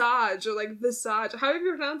visage or like visage. How do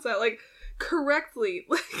you pronounce that? Like, correctly.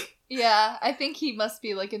 Like, yeah, I think he must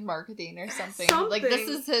be, like, in marketing or something. Like, this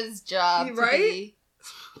is his job, right? To be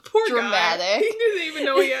poor dramatic. Guy. He didn't even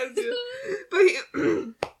know he had to. But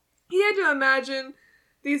he had to imagine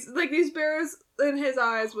these bears in his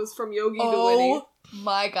eyes was from Yogi Doolittle. Oh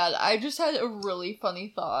my god, I just had a really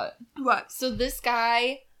funny thought. What? So this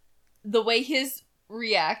guy, the way he's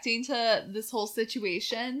reacting to this whole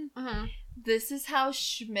situation, this is how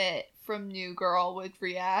Schmidt from New Girl would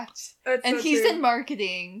react. And so he's in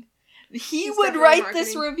marketing. He's would write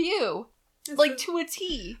this review. Like, to a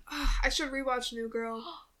T. I should rewatch New Girl.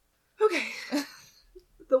 Okay.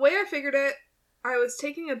 The way I figured it, I was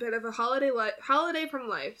taking a bit of a holiday from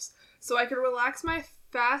life, so I could relax my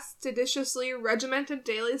fastidiously regimented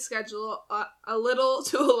daily schedule a little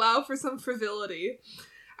to allow for some frivolity.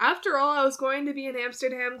 After all, I was going to be in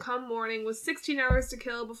Amsterdam come morning with 16 hours to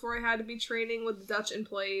kill before I had to be training with the Dutch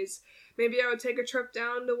employees. Maybe I would take a trip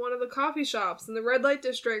down to one of the coffee shops in the red light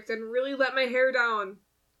district and really let my hair down.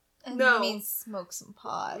 And no. You mean smoke some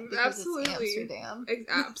pot because Absolutely. It's Amsterdam.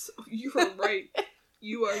 You are right.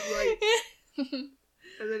 You are right.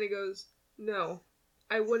 And then he goes, no,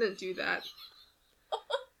 I wouldn't do that.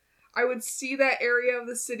 I would see that area of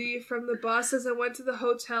the city from the bus as I went to the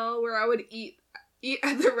hotel where I would eat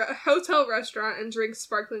at the hotel restaurant and drink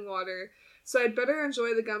sparkling water. So I'd better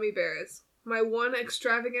enjoy the gummy bears. My one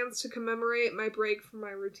extravagance to commemorate my break from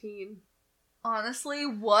my routine. Honestly,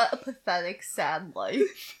 what a pathetic, sad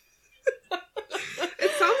life.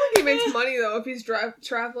 It sounds like he makes money, though, if he's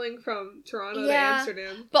traveling from Toronto to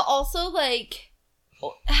Amsterdam. But also, like,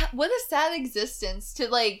 What a sad existence to,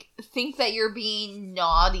 like, think that you're being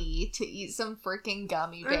naughty to eat some freaking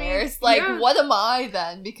gummy bears. What am I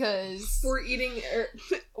then? Because we're eating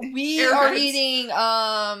we Airheads. are eating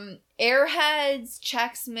Airheads,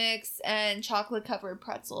 Chex Mix, and chocolate-covered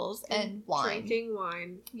pretzels and wine. Drinking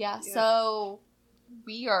wine. Yeah, so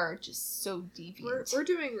we are just so deviant. We're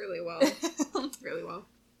doing really well. Really well.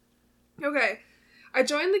 Okay. I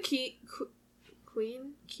joined the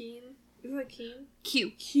Queen? Isn't it Keen?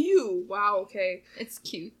 Q. Wow, okay. It's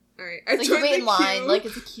cute. Alright. I joined the line, like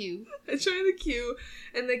it's a queue. I joined the queue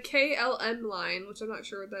and the KLM line, which I'm not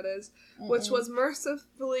sure what that is, which was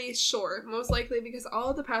mercifully short, most likely because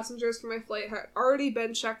all of the passengers for my flight had already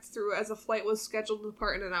been checked through as the flight was scheduled to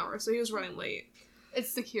depart in an hour, so he was running late.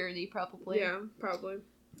 It's security, probably. Yeah, probably.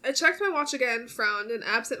 I checked my watch again, frowned, and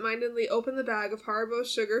absent-mindedly opened the bag of Haribo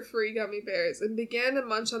sugar-free gummy bears and began to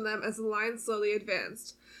munch on them as the line slowly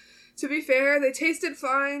advanced. To be fair, they tasted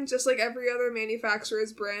fine, just like every other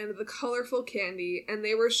manufacturer's brand of the colorful candy, and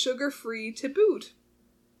they were sugar-free to boot.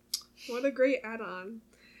 What a great add-on.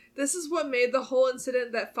 This is what made the whole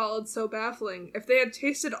incident that followed so baffling. If they had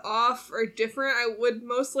tasted off or different, I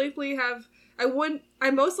most likely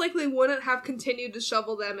wouldn't have continued to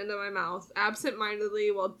shovel them into my mouth, absent-mindedly,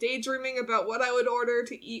 while daydreaming about what I would order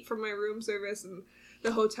to eat from my room service in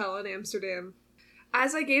the hotel in Amsterdam.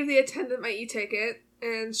 As I gave the attendant my e-ticket,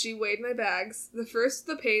 and she weighed my bags, the first of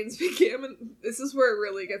the pains began, and this is where it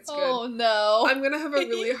really gets good. Oh, no. I'm gonna have a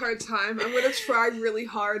really hard time. I'm gonna try really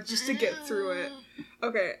hard just to get through it.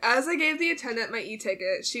 Okay, as I gave the attendant my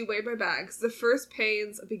e-ticket, she weighed my bags. The first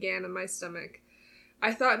pains began in my stomach.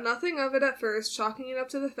 I thought nothing of it at first, chalking it up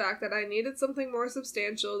to the fact that I needed something more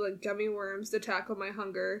substantial than gummy worms to tackle my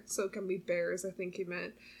hunger. So gummy bears, I think he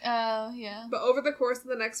meant. Oh, yeah. But over the course of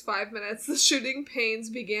the next 5 minutes, the shooting pains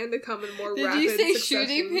began to come in more rapid successions. Did you say successions.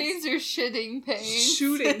 shooting pains or shitting pains?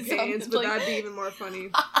 Shooting pains, but that'd be even more funny.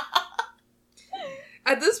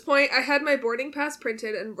 At this point, I had my boarding pass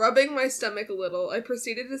printed, and rubbing my stomach a little, I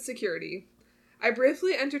proceeded to security. I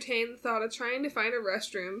briefly entertained the thought of trying to find a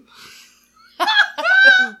restroom.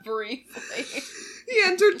 Briefly. He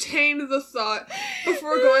entertained the thought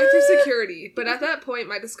before going through security, but at that point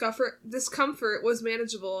my discomfort was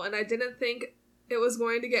manageable, and I didn't think it was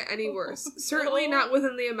going to get any worse. Certainly not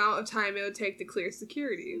within the amount of time it would take to clear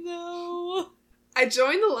security. No. I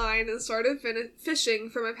joined the line and started fishing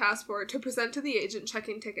for my passport to present to the agent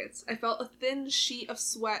checking tickets. I felt a thin sheet of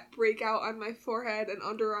sweat break out on my forehead and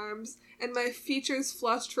underarms, and my features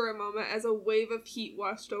flushed for a moment as a wave of heat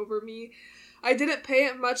washed over me. I didn't pay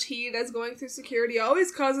it much heed, as going through security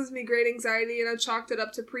always causes me great anxiety, and I chalked it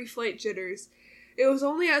up to pre-flight jitters. It was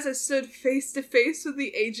only as I stood face to face with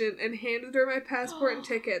the agent and handed her my passport and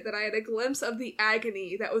ticket that I had a glimpse of the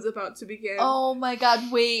agony that was about to begin. Oh my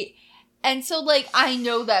god, wait. And so, like, I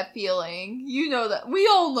know that feeling. You know that. We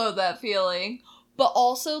all know that feeling. But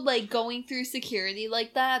also, like, going through security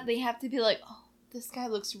like that, they have to be like, oh, this guy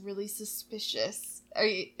looks really suspicious.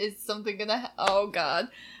 Is something gonna oh god.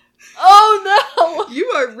 Oh no! You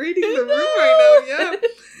are reading the room right now, yeah.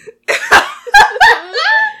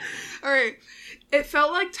 Alright. It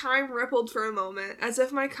felt like time rippled for a moment, as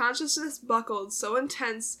if my consciousness buckled, so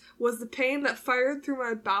intense was the pain that fired through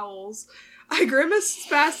my bowels. I grimaced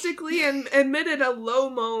spastically and emitted a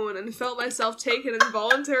low moan and felt myself take an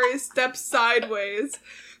involuntary step sideways.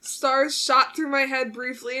 Stars shot through my head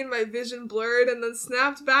briefly and my vision blurred and then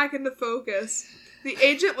snapped back into focus. The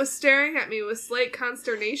agent was staring at me with slight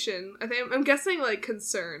consternation, I'm guessing like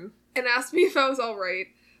concern, and asked me if I was alright.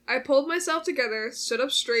 I pulled myself together, stood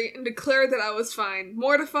up straight, and declared that I was fine,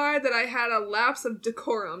 mortified that I had a lapse of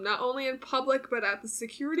decorum, not only in public but at the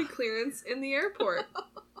security clearance in the airport.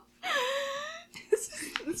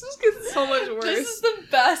 This is getting so much worse. This is the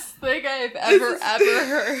best thing I've ever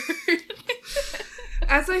heard.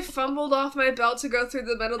 As I fumbled off my belt to go through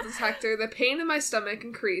the metal detector, the pain in my stomach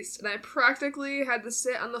increased, and I practically had to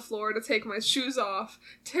sit on the floor to take my shoes off,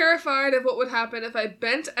 terrified of what would happen if I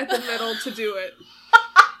bent at the middle to do it.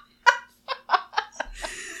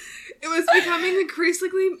 It was becoming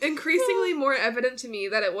increasingly more evident to me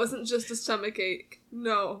that it wasn't just a stomach ache.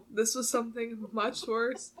 No, this was something much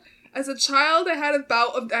worse. As a child, I had a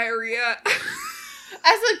bout of diarrhea.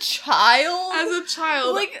 As a child? As a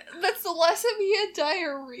child. Like, that's the lesson he had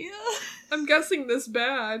diarrhea? I'm guessing this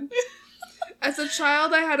bad. As a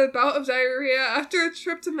child, I had a bout of diarrhea after a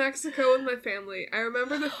trip to Mexico with my family. I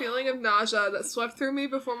remember the feeling of nausea that swept through me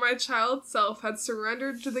before my child self had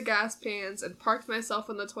surrendered to the gas pans and parked myself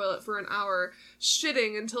on the toilet for an hour,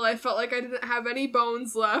 shitting until I felt like I didn't have any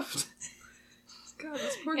bones left. God,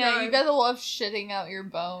 this poor guy. Yeah, you gotta love shitting out your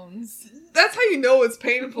bones. That's how you know it's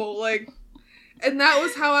painful, like... And that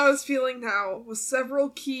was how I was feeling now, with several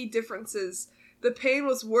key differences. The pain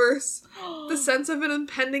was worse. The sense of an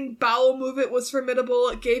impending bowel movement was formidable.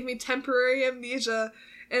 It gave me temporary amnesia.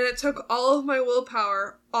 And it took all of my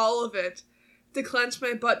willpower, all of it, to clench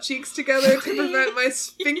my butt cheeks together to prevent my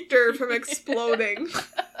sphincter from exploding.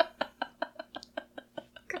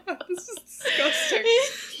 God, this is disgusting.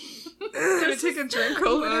 I'm gonna take a drink.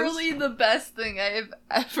 Literally the best thing I have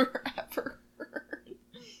ever heard.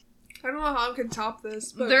 I don't know how I can top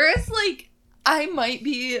this, but there is, like, I might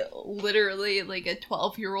be literally, like, a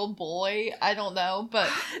 12-year-old boy. I don't know, but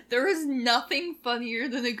there is nothing funnier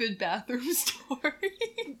than a good bathroom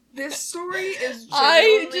story. This story is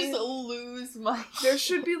I just lose my There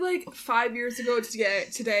should be, like, 5 years ago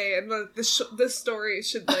today, and this story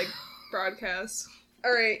should, like, broadcast.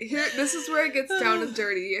 Alright, here, this is where it gets down and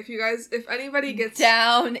dirty. If anybody gets...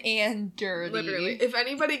 Down and dirty. Literally. If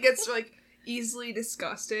anybody gets, like, easily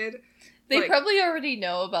disgusted... They like, probably already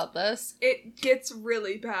know about this. It gets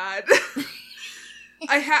really bad.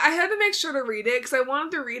 I had to make sure to read it, because I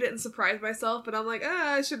wanted to read it and surprise myself, but I'm like,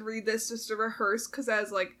 I should read this just to rehearse, because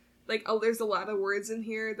as, there's a lot of words in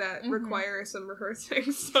here that require some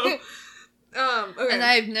rehearsing, so... okay. And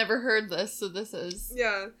I've never heard this, so this is...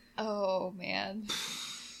 Yeah. Oh, man.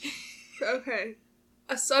 Okay.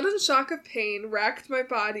 A sudden shock of pain racked my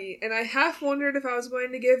body, and I half wondered if I was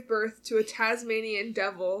going to give birth to a Tasmanian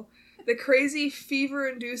devil. The crazy,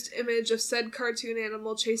 fever-induced image of said cartoon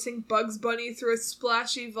animal chasing Bugs Bunny through a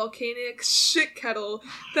splashy, volcanic shit kettle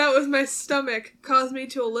that was my stomach caused me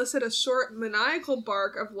to elicit a short, maniacal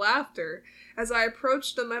bark of laughter as I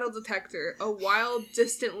approached the metal detector, a wild,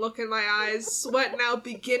 distant look in my eyes, sweat now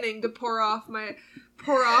beginning to pour off. They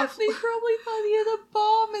probably thought he had a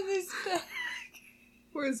bomb in his bag.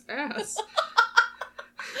 Or his ass.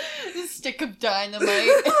 A stick of dynamite.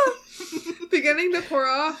 Beginning to pour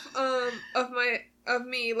off of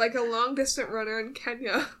me like a long-distant runner in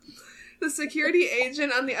Kenya. The security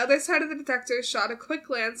agent on the other side of the detector shot a quick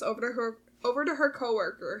glance over to her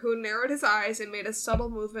coworker, who narrowed his eyes and made a subtle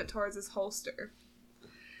movement towards his holster.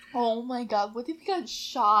 Oh my god, what if he got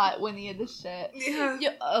shot when he had the shit? Yeah.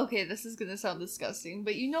 Okay, this is gonna sound disgusting,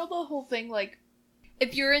 but you know the whole thing, like,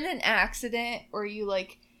 if you're in an accident or you,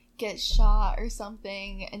 like, get shot or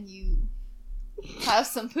something and you have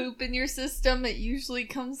some poop in your system, it usually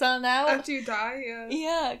comes on out. After you die, yeah.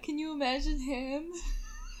 Yeah, can you imagine him?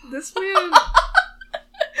 This man...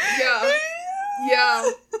 Yeah. Yeah.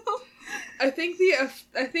 I think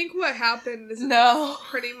what happened is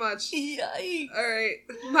pretty much... Yikes. Alright.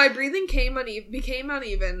 My breathing became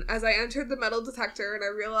uneven as I entered the metal detector, and I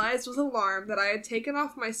realized with alarm that I had taken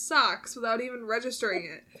off my socks without even registering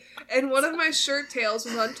it, and one of my shirt tails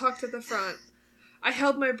was untucked at the front. I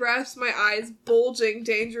held my breath, my eyes bulging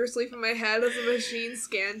dangerously from my head as the machine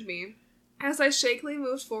scanned me. As I shakily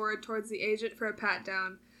moved forward towards the agent for a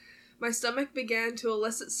pat-down, my stomach began to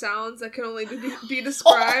elicit sounds that can only be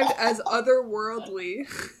described as otherworldly.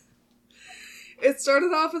 It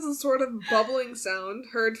started off as a sort of bubbling sound,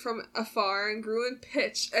 heard from afar, and grew in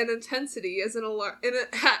pitch and intensity at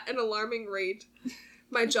an alarming rate.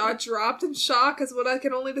 My jaw dropped in shock as what I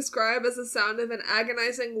can only describe as the sound of an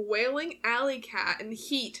agonizing, wailing alley cat in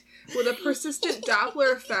heat, with a persistent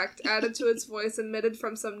Doppler effect added to its voice emitted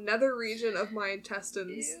from some nether region of my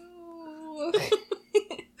intestines. Ew.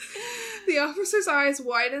 The officer's eyes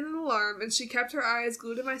widened in alarm, and she kept her eyes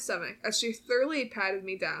glued to my stomach as she thoroughly patted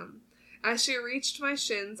me down. As she reached my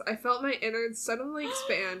shins, I felt my innards suddenly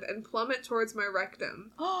expand and plummet towards my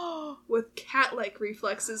rectum. With cat-like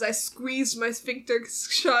reflexes, I squeezed my sphincter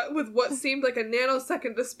shut with what seemed like a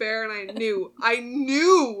nanosecond to spare, and I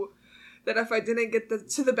knew that if I didn't get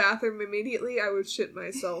to the bathroom immediately, I would shit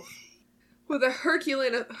myself. With a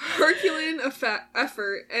Herculean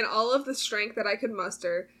effort and all of the strength that I could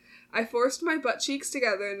muster, I forced my butt cheeks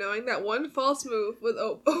together, knowing that one false move would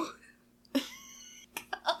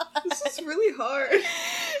this is really hard.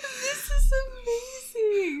 This is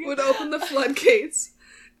amazing. Would open the floodgates.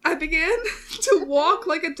 I began to walk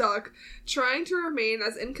like a duck, trying to remain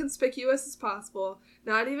as inconspicuous as possible,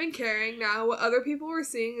 not even caring now what other people were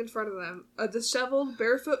seeing in front of them. A disheveled,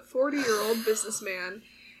 barefoot 40-year-old businessman,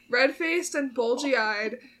 red-faced and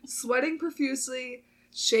bulgy-eyed, sweating profusely,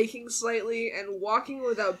 shaking slightly, and walking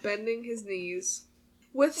without bending his knees.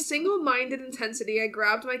 With single-minded intensity, I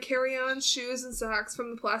grabbed my carry-on, shoes, and socks from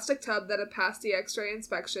the plastic tub that had passed the X-ray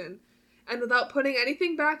inspection, and without putting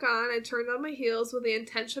anything back on, I turned on my heels with the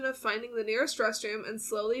intention of finding the nearest restroom and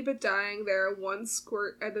slowly but dying there one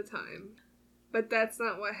squirt at a time. But that's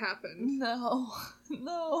not what happened. No.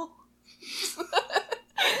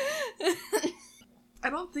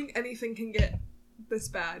 I I don't think anything can get this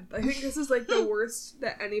bad. I think this is, like, the worst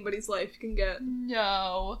that anybody's life can get.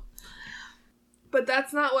 No. But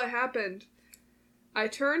that's not what happened. I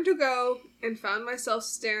turned to go and found myself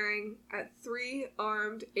staring at 3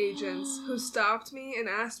 armed agents who stopped me and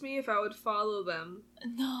asked me if I would follow them.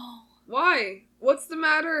 No. Why? What's the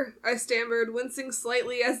matter? I stammered, wincing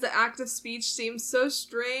slightly as the act of speech seemed so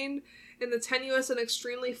strained in the tenuous and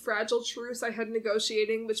extremely fragile truce I had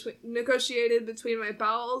negotiated between my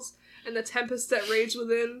bowels and the tempest that raged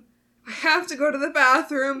within. I have to go to the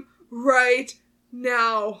bathroom right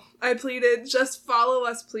now, I pleaded. Just follow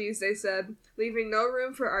us, please, they said, leaving no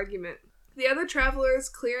room for argument. The other travelers,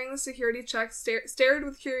 clearing the security check, stared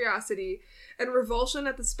with curiosity and revulsion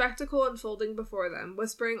at the spectacle unfolding before them,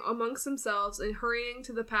 whispering amongst themselves and hurrying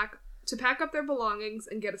to pack up their belongings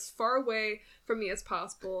and get as far away from me as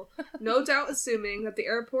possible, no doubt assuming that the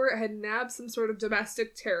airport had nabbed some sort of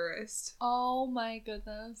domestic terrorist. Oh my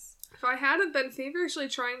goodness. If I hadn't been feverishly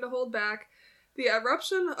trying to hold back the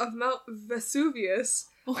eruption of Mount Vesuvius,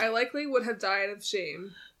 I likely would have died of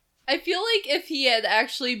shame. I feel like if he had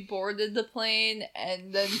actually boarded the plane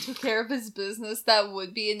and then took care of his business, that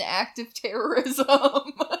would be an act of terrorism.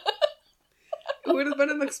 It would have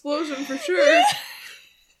been an explosion for sure.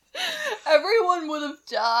 Everyone would have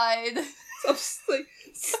died. Like,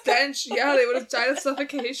 stench. Yeah, they would have died of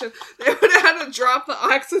suffocation. They would have had to drop the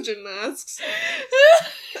oxygen masks.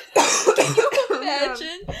 Can you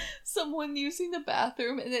imagine someone using the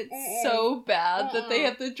bathroom and it's so bad that they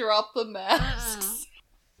have to drop the masks?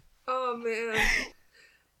 Oh, man.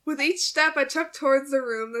 With each step I took towards the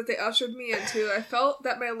room that they ushered me into, I felt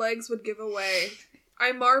that my legs would give away.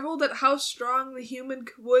 I marveled at how strong the human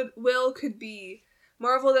will could be.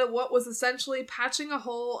 Marveled at what was essentially patching a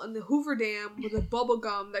hole in the Hoover Dam with a bubble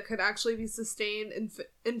gum that could actually be sustained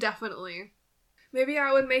indefinitely. Maybe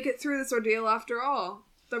I would make it through this ordeal after all.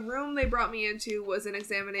 The room they brought me into was an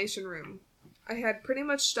examination room. I had pretty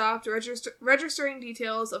much stopped registering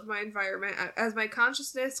details of my environment as my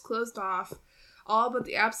consciousness closed off all but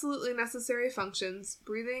the absolutely necessary functions,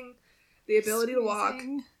 breathing, the ability to walk.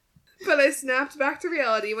 But I snapped back to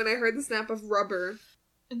reality when I heard the snap of rubber.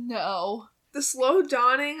 No. The slow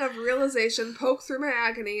dawning of realization poked through my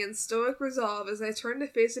agony and stoic resolve as I turned to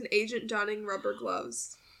face an agent donning rubber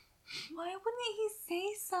gloves. Why wouldn't he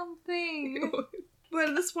say something? But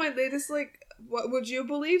at this point, they just, like, what, would you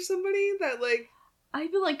believe somebody that, like...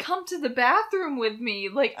 I'd be like, come to the bathroom with me.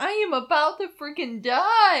 Like, I am about to freaking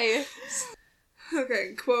die.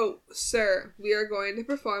 Okay, quote, "Sir, we are going to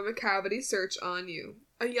perform a cavity search on you."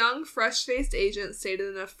 A young, fresh-faced agent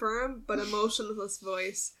stated in a firm but emotionless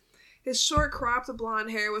voice. His short, cropped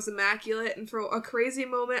blonde hair was immaculate, and for a crazy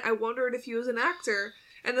moment I wondered if he was an actor,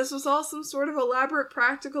 and this was all some sort of elaborate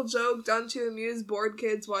practical joke done to amuse bored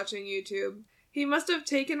kids watching YouTube. He must have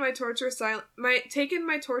taken my tortured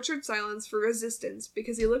silence for resistance,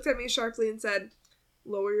 because he looked at me sharply and said,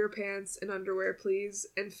 "Lower your pants and underwear, please,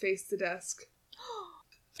 and face the desk."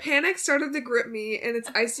 Panic started to grip me in its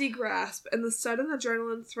icy grasp, and the sudden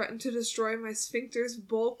adrenaline threatened to destroy my sphincter's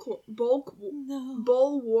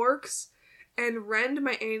bulwarks and rend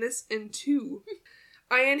my anus in two.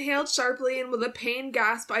 I inhaled sharply, and with a pained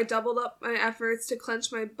gasp, I doubled up my efforts to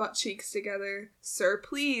clench my butt cheeks together. "Sir,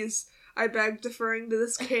 please," I begged, deferring to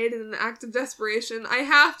this kid in an act of desperation. "I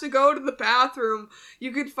have to go to the bathroom.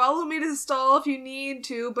 You could follow me to the stall if you need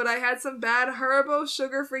to, but I had some bad Haribo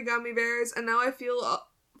sugar-free gummy bears, and now I feel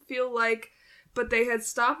like..." But they had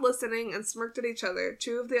stopped listening and smirked at each other.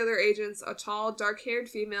 2 of the other agents, a tall, dark-haired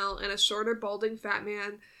female and a shorter, balding fat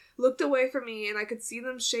man, looked away from me, and I could see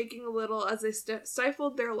them shaking a little as they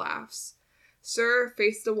stifled their laughs. "Sir,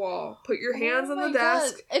 face the wall. Put your hands on the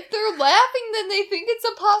desk." God. If they're laughing, then they think it's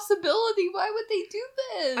a possibility. Why would they do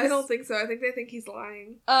this? I don't think so. I think they think he's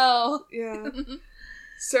lying. Oh. Yeah.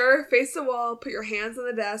 "Sir, face the wall, put your hands on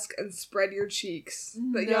the desk, and spread your cheeks."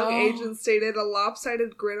 The young agent stated, a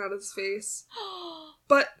lopsided grin on his face.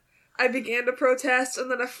 But I began to protest,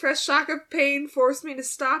 and then a fresh shock of pain forced me to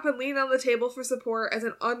stop and lean on the table for support as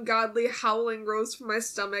an ungodly howling rose from my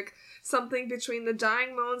stomach, something between the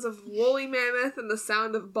dying moans of woolly mammoth and the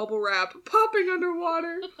sound of bubble wrap popping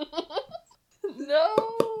underwater. No! No!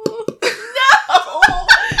 Why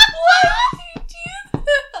would you do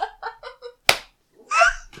that?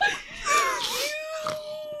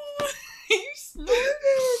 You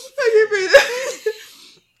snorted. I can breathe.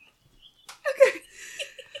 Okay.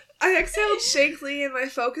 I exhaled shakily, and my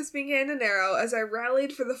focus began to narrow as I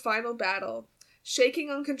rallied for the final battle. Shaking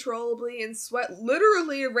uncontrollably and sweat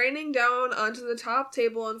literally raining down onto the top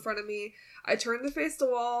table in front of me, I turned to face the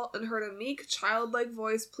wall and heard a meek, childlike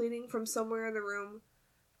voice pleading from somewhere in the room.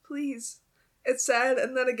 "Please," it said,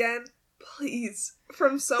 and then again, Please.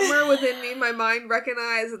 From somewhere within me, my mind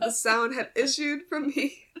recognized that the sound had issued from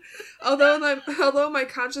me. Although my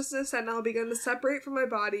consciousness had now begun to separate from my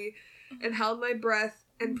body, and held my breath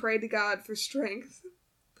and prayed to God for strength.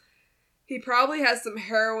 He probably has some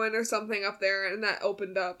heroin or something up there, and that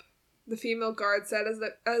opened up. The female guard said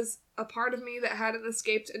as a part of me that hadn't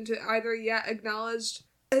escaped into the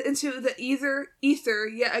ether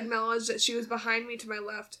yet acknowledged that she was behind me to my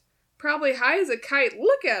left. Probably high as a kite.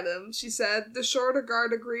 Look at him, she said. The shorter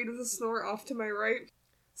guard agreed with a snort off to my right.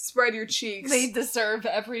 Spread your cheeks. They deserve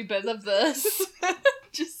every bit of this.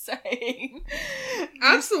 Just saying.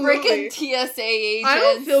 Absolutely. Freaking TSA agents. I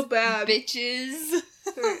don't feel bad. Bitches.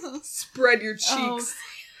 Spread your cheeks.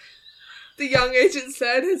 The young agent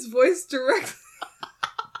said, his voice direct.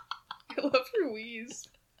 I love her wheeze.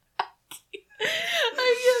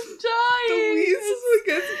 I am dying. The wheeze is what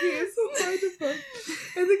gets me. It's so hard to fuck.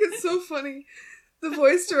 I think it's so funny. The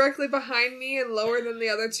voice directly behind me and lower than the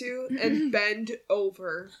other two, and bend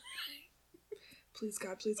over. Please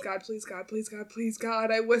God, please God, please God, please God, please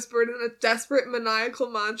God. I whispered in a desperate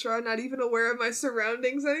maniacal mantra, not even aware of my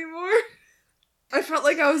surroundings anymore. I felt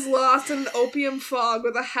like I was lost in an opium fog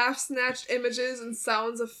with a half-snatched images and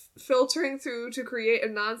sounds filtering through to create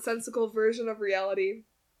a nonsensical version of reality.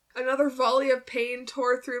 Another volley of pain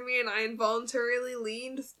tore through me, and I involuntarily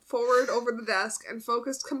leaned forward over the desk and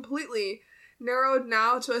focused completely, narrowed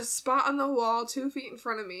now to a spot on the wall 2 feet in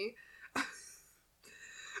front of me.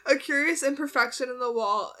 A curious imperfection in the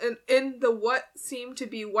wall, and in the what seemed to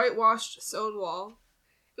be whitewashed stone wall.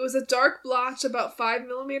 It was a dark blotch about 5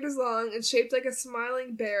 millimeters long and shaped like a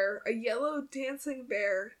smiling bear, a yellow dancing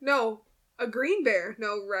bear. No, a green bear,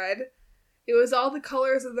 no, red. It was all the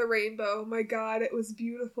colors of the rainbow. My God, it was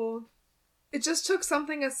beautiful. It just took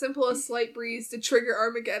something as simple as slight breeze to trigger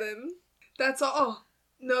Armageddon. That's all.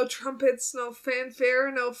 No trumpets, no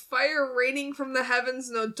fanfare, no fire raining from the heavens,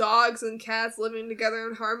 no dogs and cats living together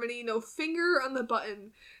in harmony, no finger on the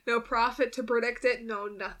button, no prophet to predict it, no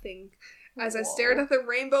nothing. As I stared at the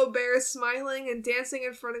rainbow bears smiling and dancing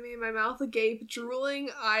in front of me, my mouth agape,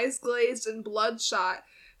 drooling, eyes glazed and bloodshot,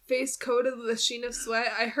 face coated with a sheen of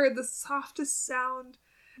sweat, I heard the softest sound,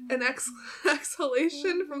 an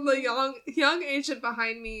exhalation from the young agent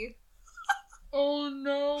behind me. Oh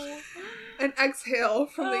no. An exhale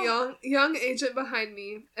from the young agent behind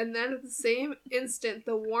me, and then at the same instant,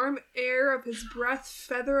 the warm air of his breath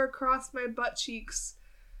feather across my butt cheeks.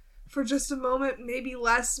 For just a moment, maybe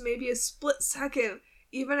less, maybe a split second,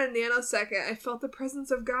 even a nanosecond, I felt the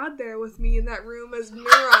presence of God there with me in that room as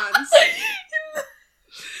neurons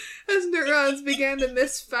began to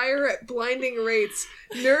misfire at blinding rates,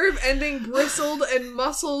 nerve ending bristled and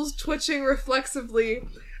muscles twitching reflexively.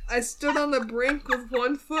 I stood on the brink with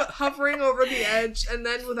one foot hovering over the edge, and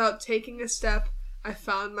then without taking a step, I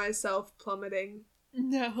found myself plummeting.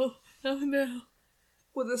 No. Oh no.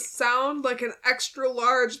 With a sound like an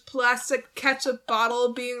extra-large plastic ketchup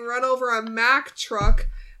bottle being run over a Mack truck,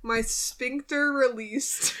 my sphincter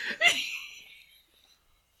released.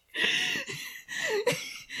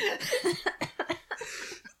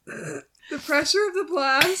 The pressure of the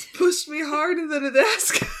blast pushed me hard into the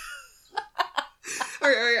desk.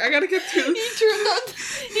 Alright, I gotta get through. He turned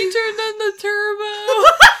on the turbo.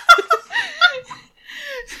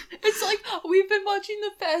 It's like, we've been watching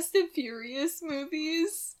the Fast and Furious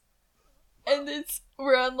movies, and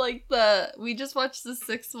we're on like we just watched the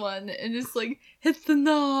 6th one, and it's like, hit the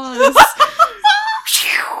nos.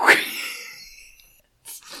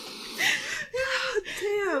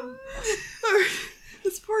 Damn.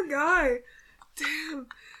 This poor guy. Damn.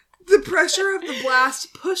 The pressure of the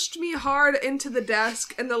blast pushed me hard into the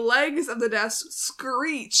desk, and the legs of the desk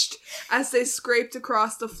screeched as they scraped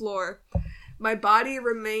across the floor. My body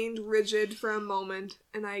remained rigid for a moment,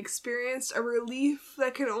 and I experienced a relief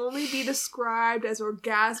that can only be described as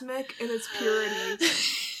orgasmic in its purity.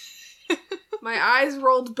 My eyes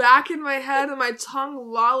rolled back in my head, and my tongue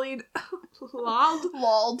lolled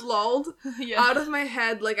Yeah. out of my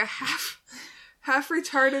head like a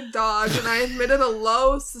half-retarded dog, and I emitted a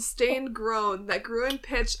low, sustained groan that grew in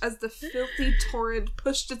pitch as the filthy torrent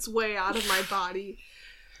pushed its way out of my body.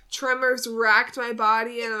 Tremors racked my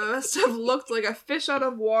body, and I must have looked like a fish out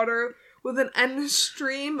of water with an endless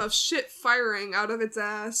stream of shit firing out of its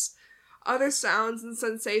ass. Other sounds and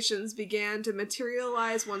sensations began to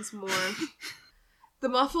materialize once more. The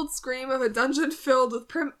muffled scream of a dungeon filled with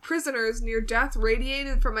prisoners near death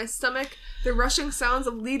radiated from my stomach, the rushing sounds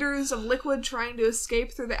of liters of liquid trying to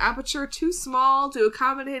escape through the aperture too small to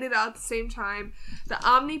accommodate it at the same time, the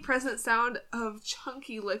omnipresent sound of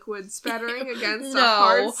chunky liquid spattering against a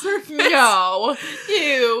hard surface. No.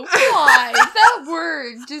 Ew. Why? That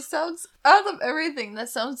word just sounds, out of everything, that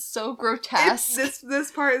sounds so grotesque.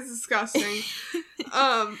 This part is disgusting.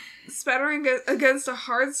 Spattering against a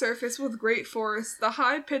hard surface with great force, the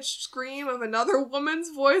high-pitched scream of another woman's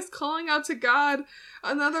voice calling out to God,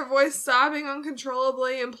 another voice sobbing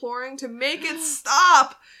uncontrollably, imploring to make it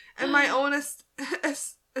stop, and my own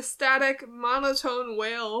ecstatic, monotone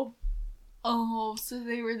wail. Oh, so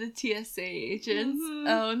they were the TSA agents? Mm-hmm.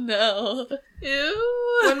 Oh no.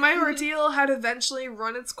 Ew. When my ordeal had eventually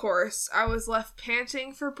run its course, I was left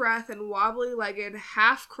panting for breath and wobbly-legged,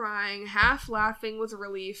 half crying, half laughing with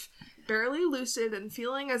relief, barely lucid and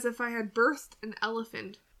feeling as if I had birthed an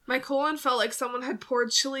elephant. My colon felt like someone had poured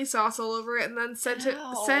chili sauce all over it and then sent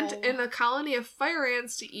in a colony of fire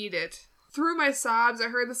ants to eat it. Through my sobs, I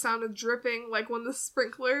heard the sound of dripping like when the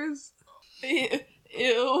sprinklers... Ew.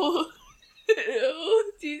 Ew.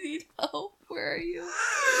 Do you need help? Where are you?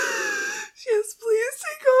 Yes, please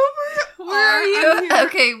take over. Where are you?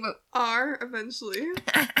 Okay, but... R, eventually.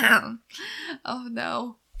 Oh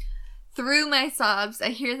no. Through my sobs, I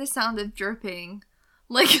hear the sound of dripping.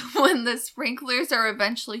 Like when the sprinklers are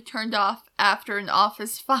eventually turned off after an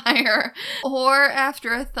office fire. Or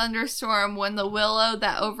after a thunderstorm when the willow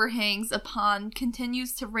that overhangs a pond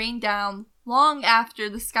continues to rain down long after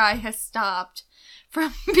the sky has stopped.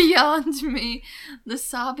 From beyond me, the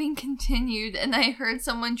sobbing continued, and I heard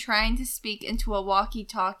someone trying to speak into a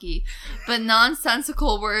walkie-talkie, but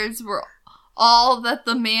nonsensical words were all that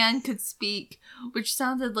the man could speak, which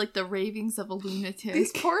sounded like the ravings of a lunatic.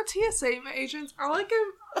 These poor TSA agents are like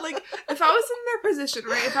if I was in their position,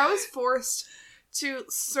 right? If I was forced to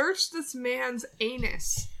search this man's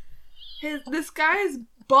anus, this guy's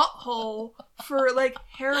butthole for like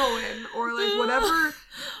heroin or like whatever drugs.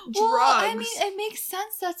 Well, I mean, it makes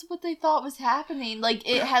sense. That's what they thought was happening. Like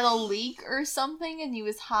it had a leak or something, and he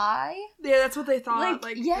was high. Yeah, that's what they thought.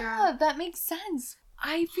 Yeah, that makes sense.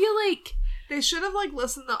 I feel like they should have like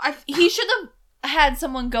listened though. He should have had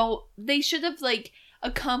someone go. They should have like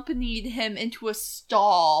accompanied him into a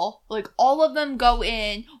stall. Like all of them go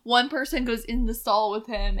in. One person goes in the stall with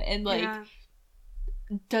him, and like. Yeah.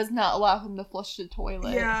 Does not allow him to flush the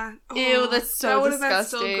toilet. Yeah. Ew, that's so disgusting. That would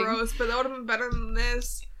have been so gross, but that would have been better than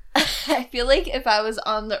this. I feel like if I was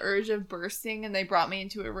on the urge of bursting and they brought me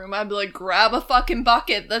into a room, I'd be like, grab a fucking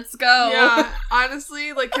bucket, let's go. Yeah,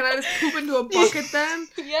 honestly, like, can I just poop into a bucket then?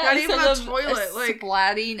 Yeah, not even a toilet. Like,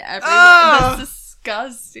 splatting everywhere. That's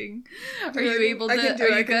disgusting. Are you able to? I can do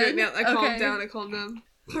it. I can do it now. I calmed down.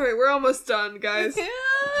 Alright, we're almost done, guys.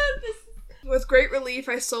 With great relief,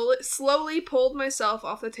 I slowly pulled myself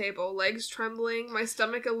off the table, legs trembling, my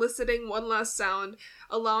stomach eliciting one last sound,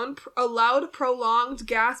 a loud prolonged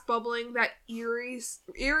gas bubbling that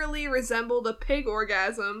eerily resembled a pig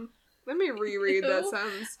orgasm. Let me reread that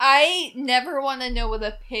sentence. I never want to know what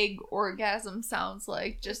a pig orgasm sounds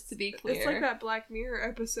like, just to be clear. It's like that Black Mirror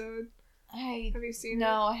episode. Have you seen it?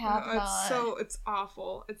 No, I have not. It's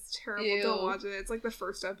awful. It's terrible. Ew. Don't watch it. It's like the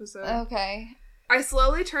first episode. Okay. I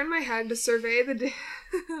slowly turned my head to survey the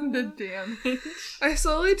I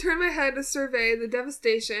slowly turned my head to survey the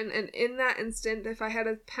devastation, and in that instant, if I had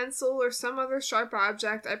a pencil or some other sharp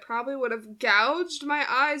object, I probably would have gouged my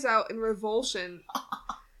eyes out in revulsion.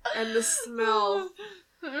 And the smell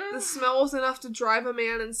was enough to drive a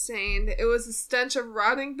man insane. It was a stench of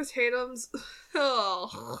rotting potatoes.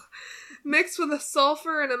 Mixed with a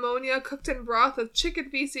sulfur and ammonia, cooked in broth of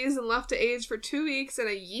chicken feces and left to age for 2 weeks in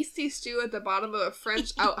a yeasty stew at the bottom of a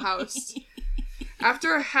French outhouse.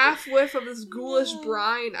 After a half whiff of this ghoulish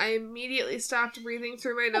brine, I immediately stopped breathing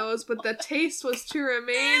through my nose, but the taste was to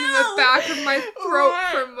remain in the back of my throat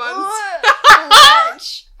for months.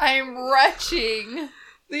 I am retching.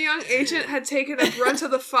 The young agent had taken a brunt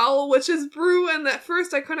of the foul witch's brew, and at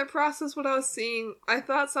first I couldn't process what I was seeing. I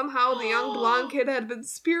thought somehow the young blonde kid had been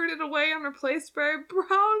spirited away and replaced by a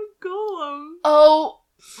brown golem. Oh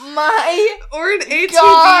my Or an ATV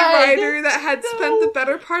rider that had spent the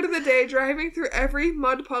better part of the day driving through every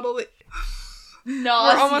mud puddle that... We're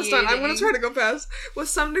almost done. I'm going to try to go fast. With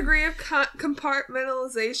some degree of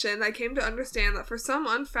compartmentalization, I came to understand that for some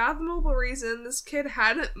unfathomable reason, this kid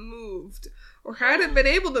hadn't moved. Or hadn't been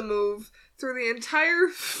able to move through the entire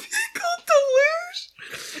fecal deluge.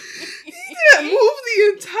 He didn't move the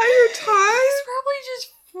entire time. He's probably just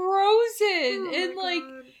frozen and like...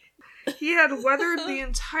 He had weathered the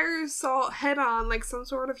entire assault head-on like some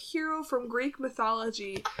sort of hero from Greek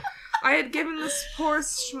mythology. I had given this poor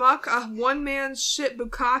schmuck a one-man shit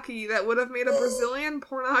bukkake that would have made a Brazilian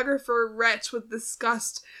pornographer retch with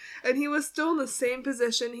disgust, and he was still in the same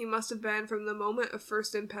position he must have been from the moment of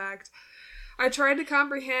first impact. I tried to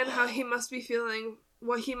comprehend how he must be feeling,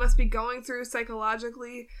 what he must be going through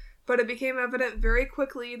psychologically, but it became evident very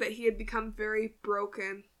quickly that he had become very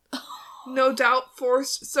broken. No doubt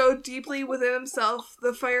forced so deeply within himself,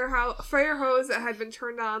 the fire hose that had been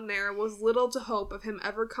turned on there was little to hope of him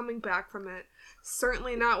ever coming back from it.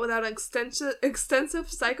 Certainly not without extensive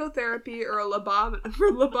psychotherapy or a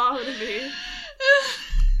lobotomy.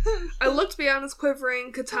 I looked beyond his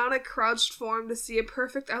quivering, catonic, crouched form to see a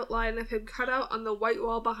perfect outline of him cut out on the white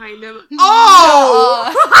wall behind him.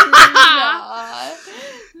 Oh!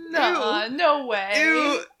 No way.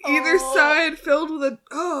 Ew. Either side filled with a...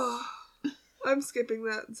 Oh... I'm skipping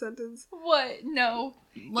that sentence. What? No.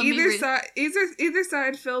 Either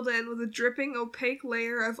side filled in with a dripping, opaque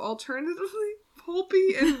layer of alternatively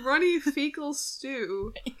pulpy and runny fecal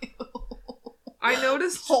stew. I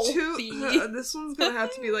noticed two... this one's gonna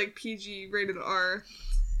have to be like PG, rated R.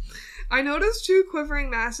 I noticed two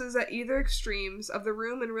quivering masses at either extremes of the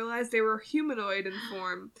room and realized they were humanoid in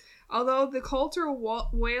form. Although the coulter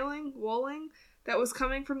wailing that was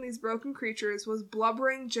coming from these broken creatures was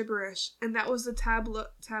blubbering gibberish, and that was the tableau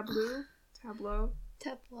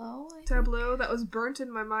that was burnt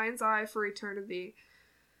in my mind's eye for eternity.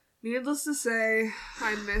 Needless to say,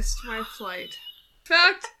 I missed my flight. In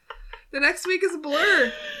fact, the next week is a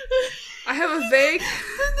blur. I have a vague...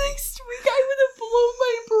 The next week I would have blown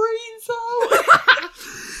my brains out.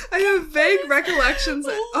 I have vague recollections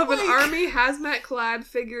of an army hazmat-clad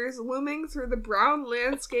figures looming through the brown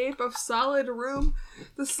landscape of solid room,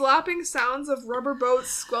 the slopping sounds of rubber boats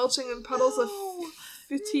squelching in puddles of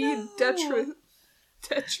fetid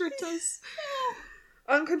detritus,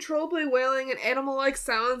 uncontrollably wailing and animal-like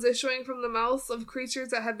sounds issuing from the mouths of creatures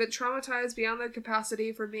that had been traumatized beyond their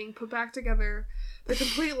capacity for being put back together, the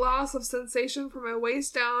complete loss of sensation from my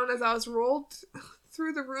waist down as I was rolled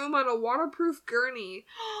through the room on a waterproof gurney.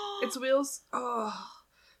 Its wheels,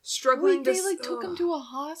 struggling. Wait, they took him to a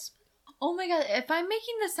hospital? Oh my god, if I'm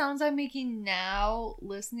making the sounds I'm making now,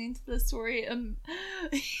 listening to the story,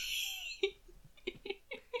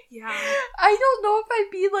 yeah. I don't know if I'd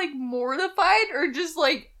be, mortified or just,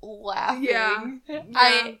 laughing. Yeah.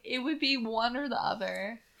 It would be one or the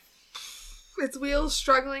other. Its wheels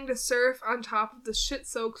struggling to surf on top of the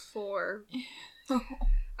shit-soaked floor.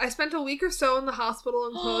 I spent a week or so in the hospital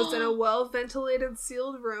enclosed in a well-ventilated,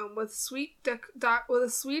 sealed room with a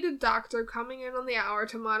suited doctor coming in on the hour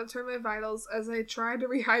to monitor my vitals as I tried to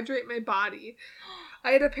rehydrate my body.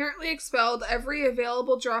 I had apparently expelled every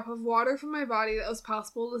available drop of water from my body that was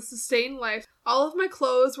possible to sustain life. All of my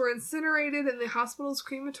clothes were incinerated in the hospital's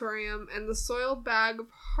crematorium, and the soiled bag of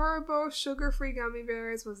Haribo sugar-free gummy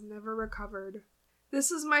bears was never recovered. This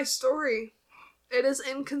is my story. It is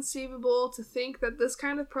inconceivable to think that this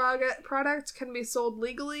kind of product can be sold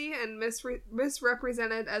legally and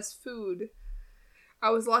misrepresented as food. I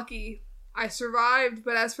was lucky. I survived,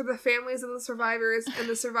 but as for the families of the survivors and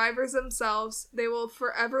the survivors themselves, they will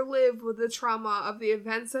forever live with the trauma of the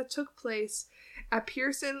events that took place at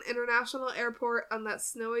Pearson International Airport on that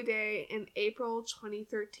snowy day in April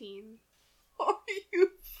 2013. Are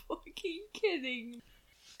you fucking kidding me?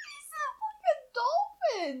 He sounds like a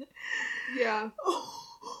dolphin! Yeah.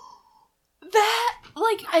 That,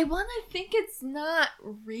 I want to think it's not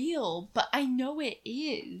real, but I know it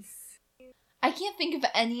is. I can't think of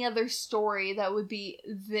any other story that would be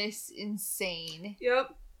this insane.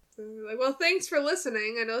 Yep. Well, thanks for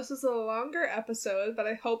listening. I know this is a longer episode, but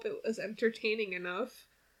I hope it was entertaining enough.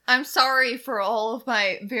 I'm sorry for all of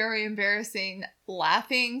my very embarrassing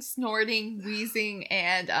laughing, snorting, wheezing,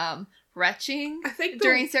 and retching I think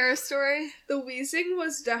during Sarah's story. The wheezing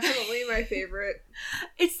was definitely my favorite.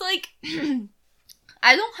 It's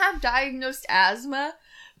I don't have diagnosed asthma,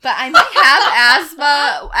 but I might have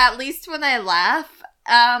asthma, at least when I laugh.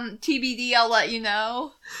 TBD, I'll let you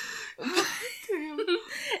know.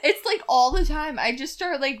 It's all the time. I just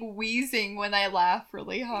start wheezing when I laugh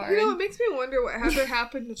really hard. It makes me wonder what ever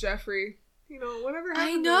happened to Jeffrey. Whatever happened.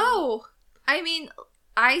 I know. I mean,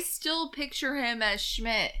 I still picture him as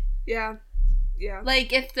Schmidt. Yeah. Yeah.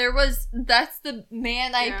 If there was, that's the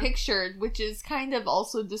man I pictured, which is kind of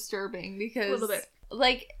also disturbing because, a little bit.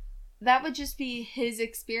 That would just be his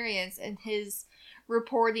experience and his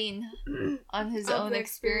reporting on his own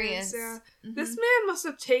experience. Yeah. Mm-hmm. This man must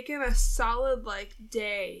have taken a solid,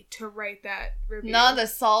 day to write that review. Not a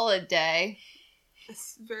solid day. A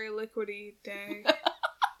very liquidy day.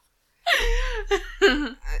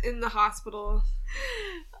 in the hospital.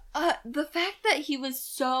 The fact that he was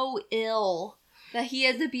so ill that he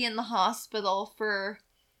had to be in the hospital for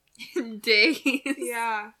days.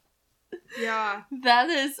 Yeah. Yeah. That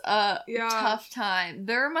is a tough time.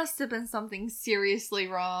 There must have been something seriously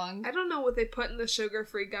wrong. I don't know what they put in the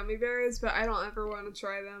sugar-free gummy bears, but I don't ever want to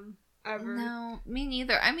try them. Ever. No, me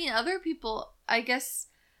neither. I mean, other people, I guess,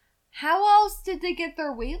 how else did they get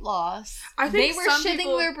their weight loss? I think they were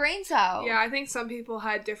shitting their brains out. Yeah, I think some people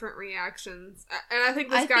had different reactions. And I think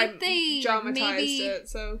this guy dramatized it,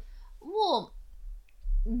 so... Well,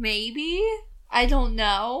 maybe. I don't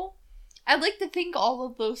know. I'd like to think all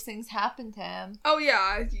of those things happened to him. Oh,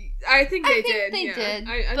 yeah. I think they did. They did.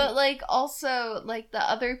 But, like, also, like, the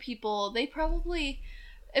other people, they probably...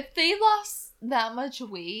 If they lost that much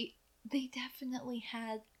weight, they definitely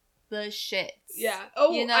had the shits. Yeah.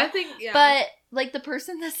 Oh, you know? I think, yeah. But, like, the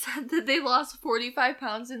person that said that they lost 45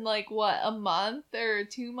 pounds in, like, what, a month or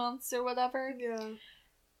 2 months or whatever? Yeah.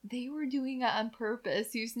 They were doing it on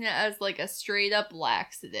purpose, using it as, like, a straight-up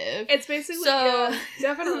laxative. It's basically, yeah,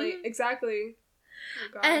 definitely, exactly. Oh,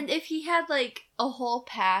 God. And if he had, like, a whole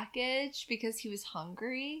package because he was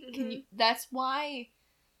hungry, that's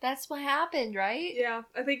what happened, right? Yeah,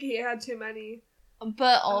 I think he had too many.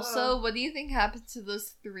 But also, what do you think happened to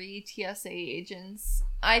those 3 TSA agents?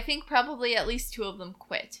 I think probably at least 2 of them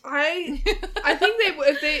quit. I think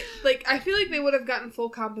I feel like they would have gotten full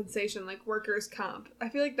compensation, like workers' comp. I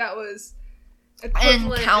feel like that was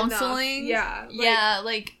equivalent and counseling. Enough. Yeah,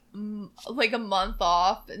 like a month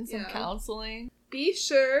off and some counseling. Be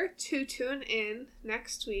sure to tune in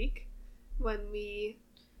next week when we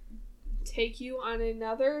take you on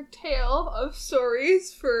another tale of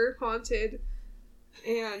stories for haunted.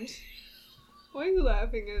 And why are you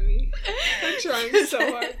laughing at me? I'm trying so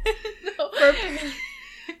hard. No. For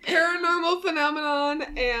paranormal phenomenon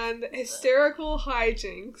and hysterical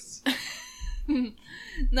hijinks.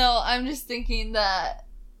 No, I'm just thinking that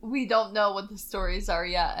we don't know what the stories are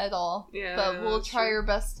yet at all. Yeah, but we'll try our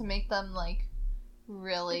best to make them, like,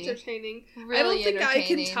 really entertaining. Really I don't think I can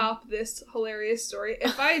entertaining. top this hilarious story.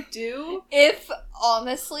 If I do... If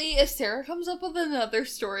Sarah comes up with another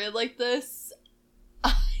story like this,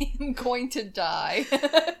 I am going to die.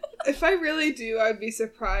 If I really do, I'd be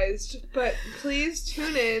surprised. But please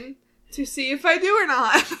tune in to see if I do or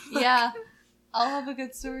not. Yeah. I'll have a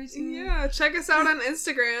good story too. Yeah, check us out on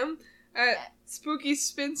Instagram at Spooky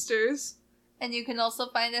Spinsters. And you can also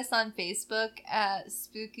find us on Facebook at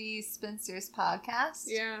Spooky Spinsters Podcast.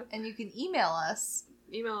 Yeah. And you can email us.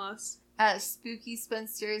 Email us. At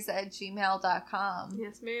spookyspinsters@gmail.com.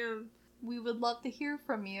 Yes, ma'am. We would love to hear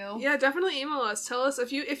from you. Yeah, definitely email us. Tell us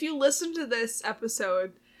if you listen to this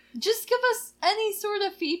episode. Just give us any sort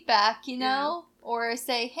of feedback, you know? Yeah. Or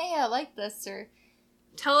say, hey, I like this, or...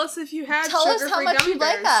 Tell us if you had Tell us how much you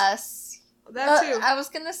like us. That too. I was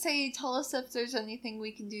gonna say, tell us if there's anything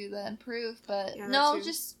we can do to improve, but no,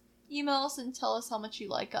 just email us and tell us how much you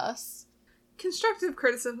like us. Constructive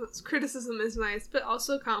criticism is nice, but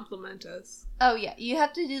also compliment us. Oh yeah, you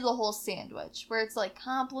have to do the whole sandwich, where it's like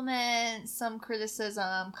compliment, some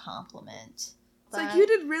criticism, compliment. It's like, you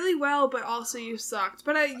did really well, but also you sucked.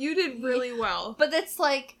 But you did really well. But it's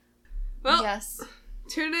like, well, yes.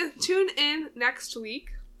 Tune in next week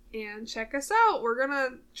and check us out. We're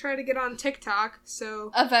gonna try to get on TikTok,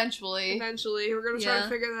 so... Eventually. We're gonna try to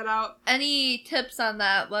figure that out. Any tips on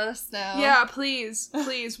that, let us know. Yeah, please.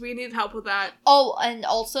 Please, we need help with that. Oh, and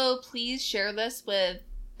also, please share this with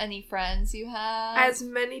any friends you have. As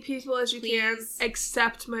many people as you can,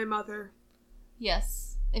 except my mother.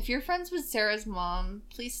 Yes. If you're friends with Sarah's mom,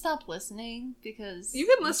 please stop listening, because... You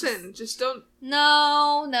can listen, just don't...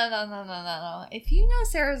 No. If you know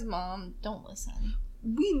Sarah's mom, don't listen.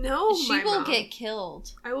 We know She will get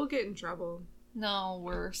killed. I will get in trouble. No,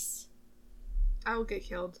 worse. I will get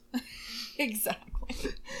killed. Exactly.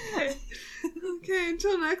 Okay,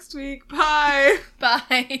 until next week. Bye.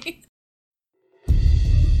 Bye.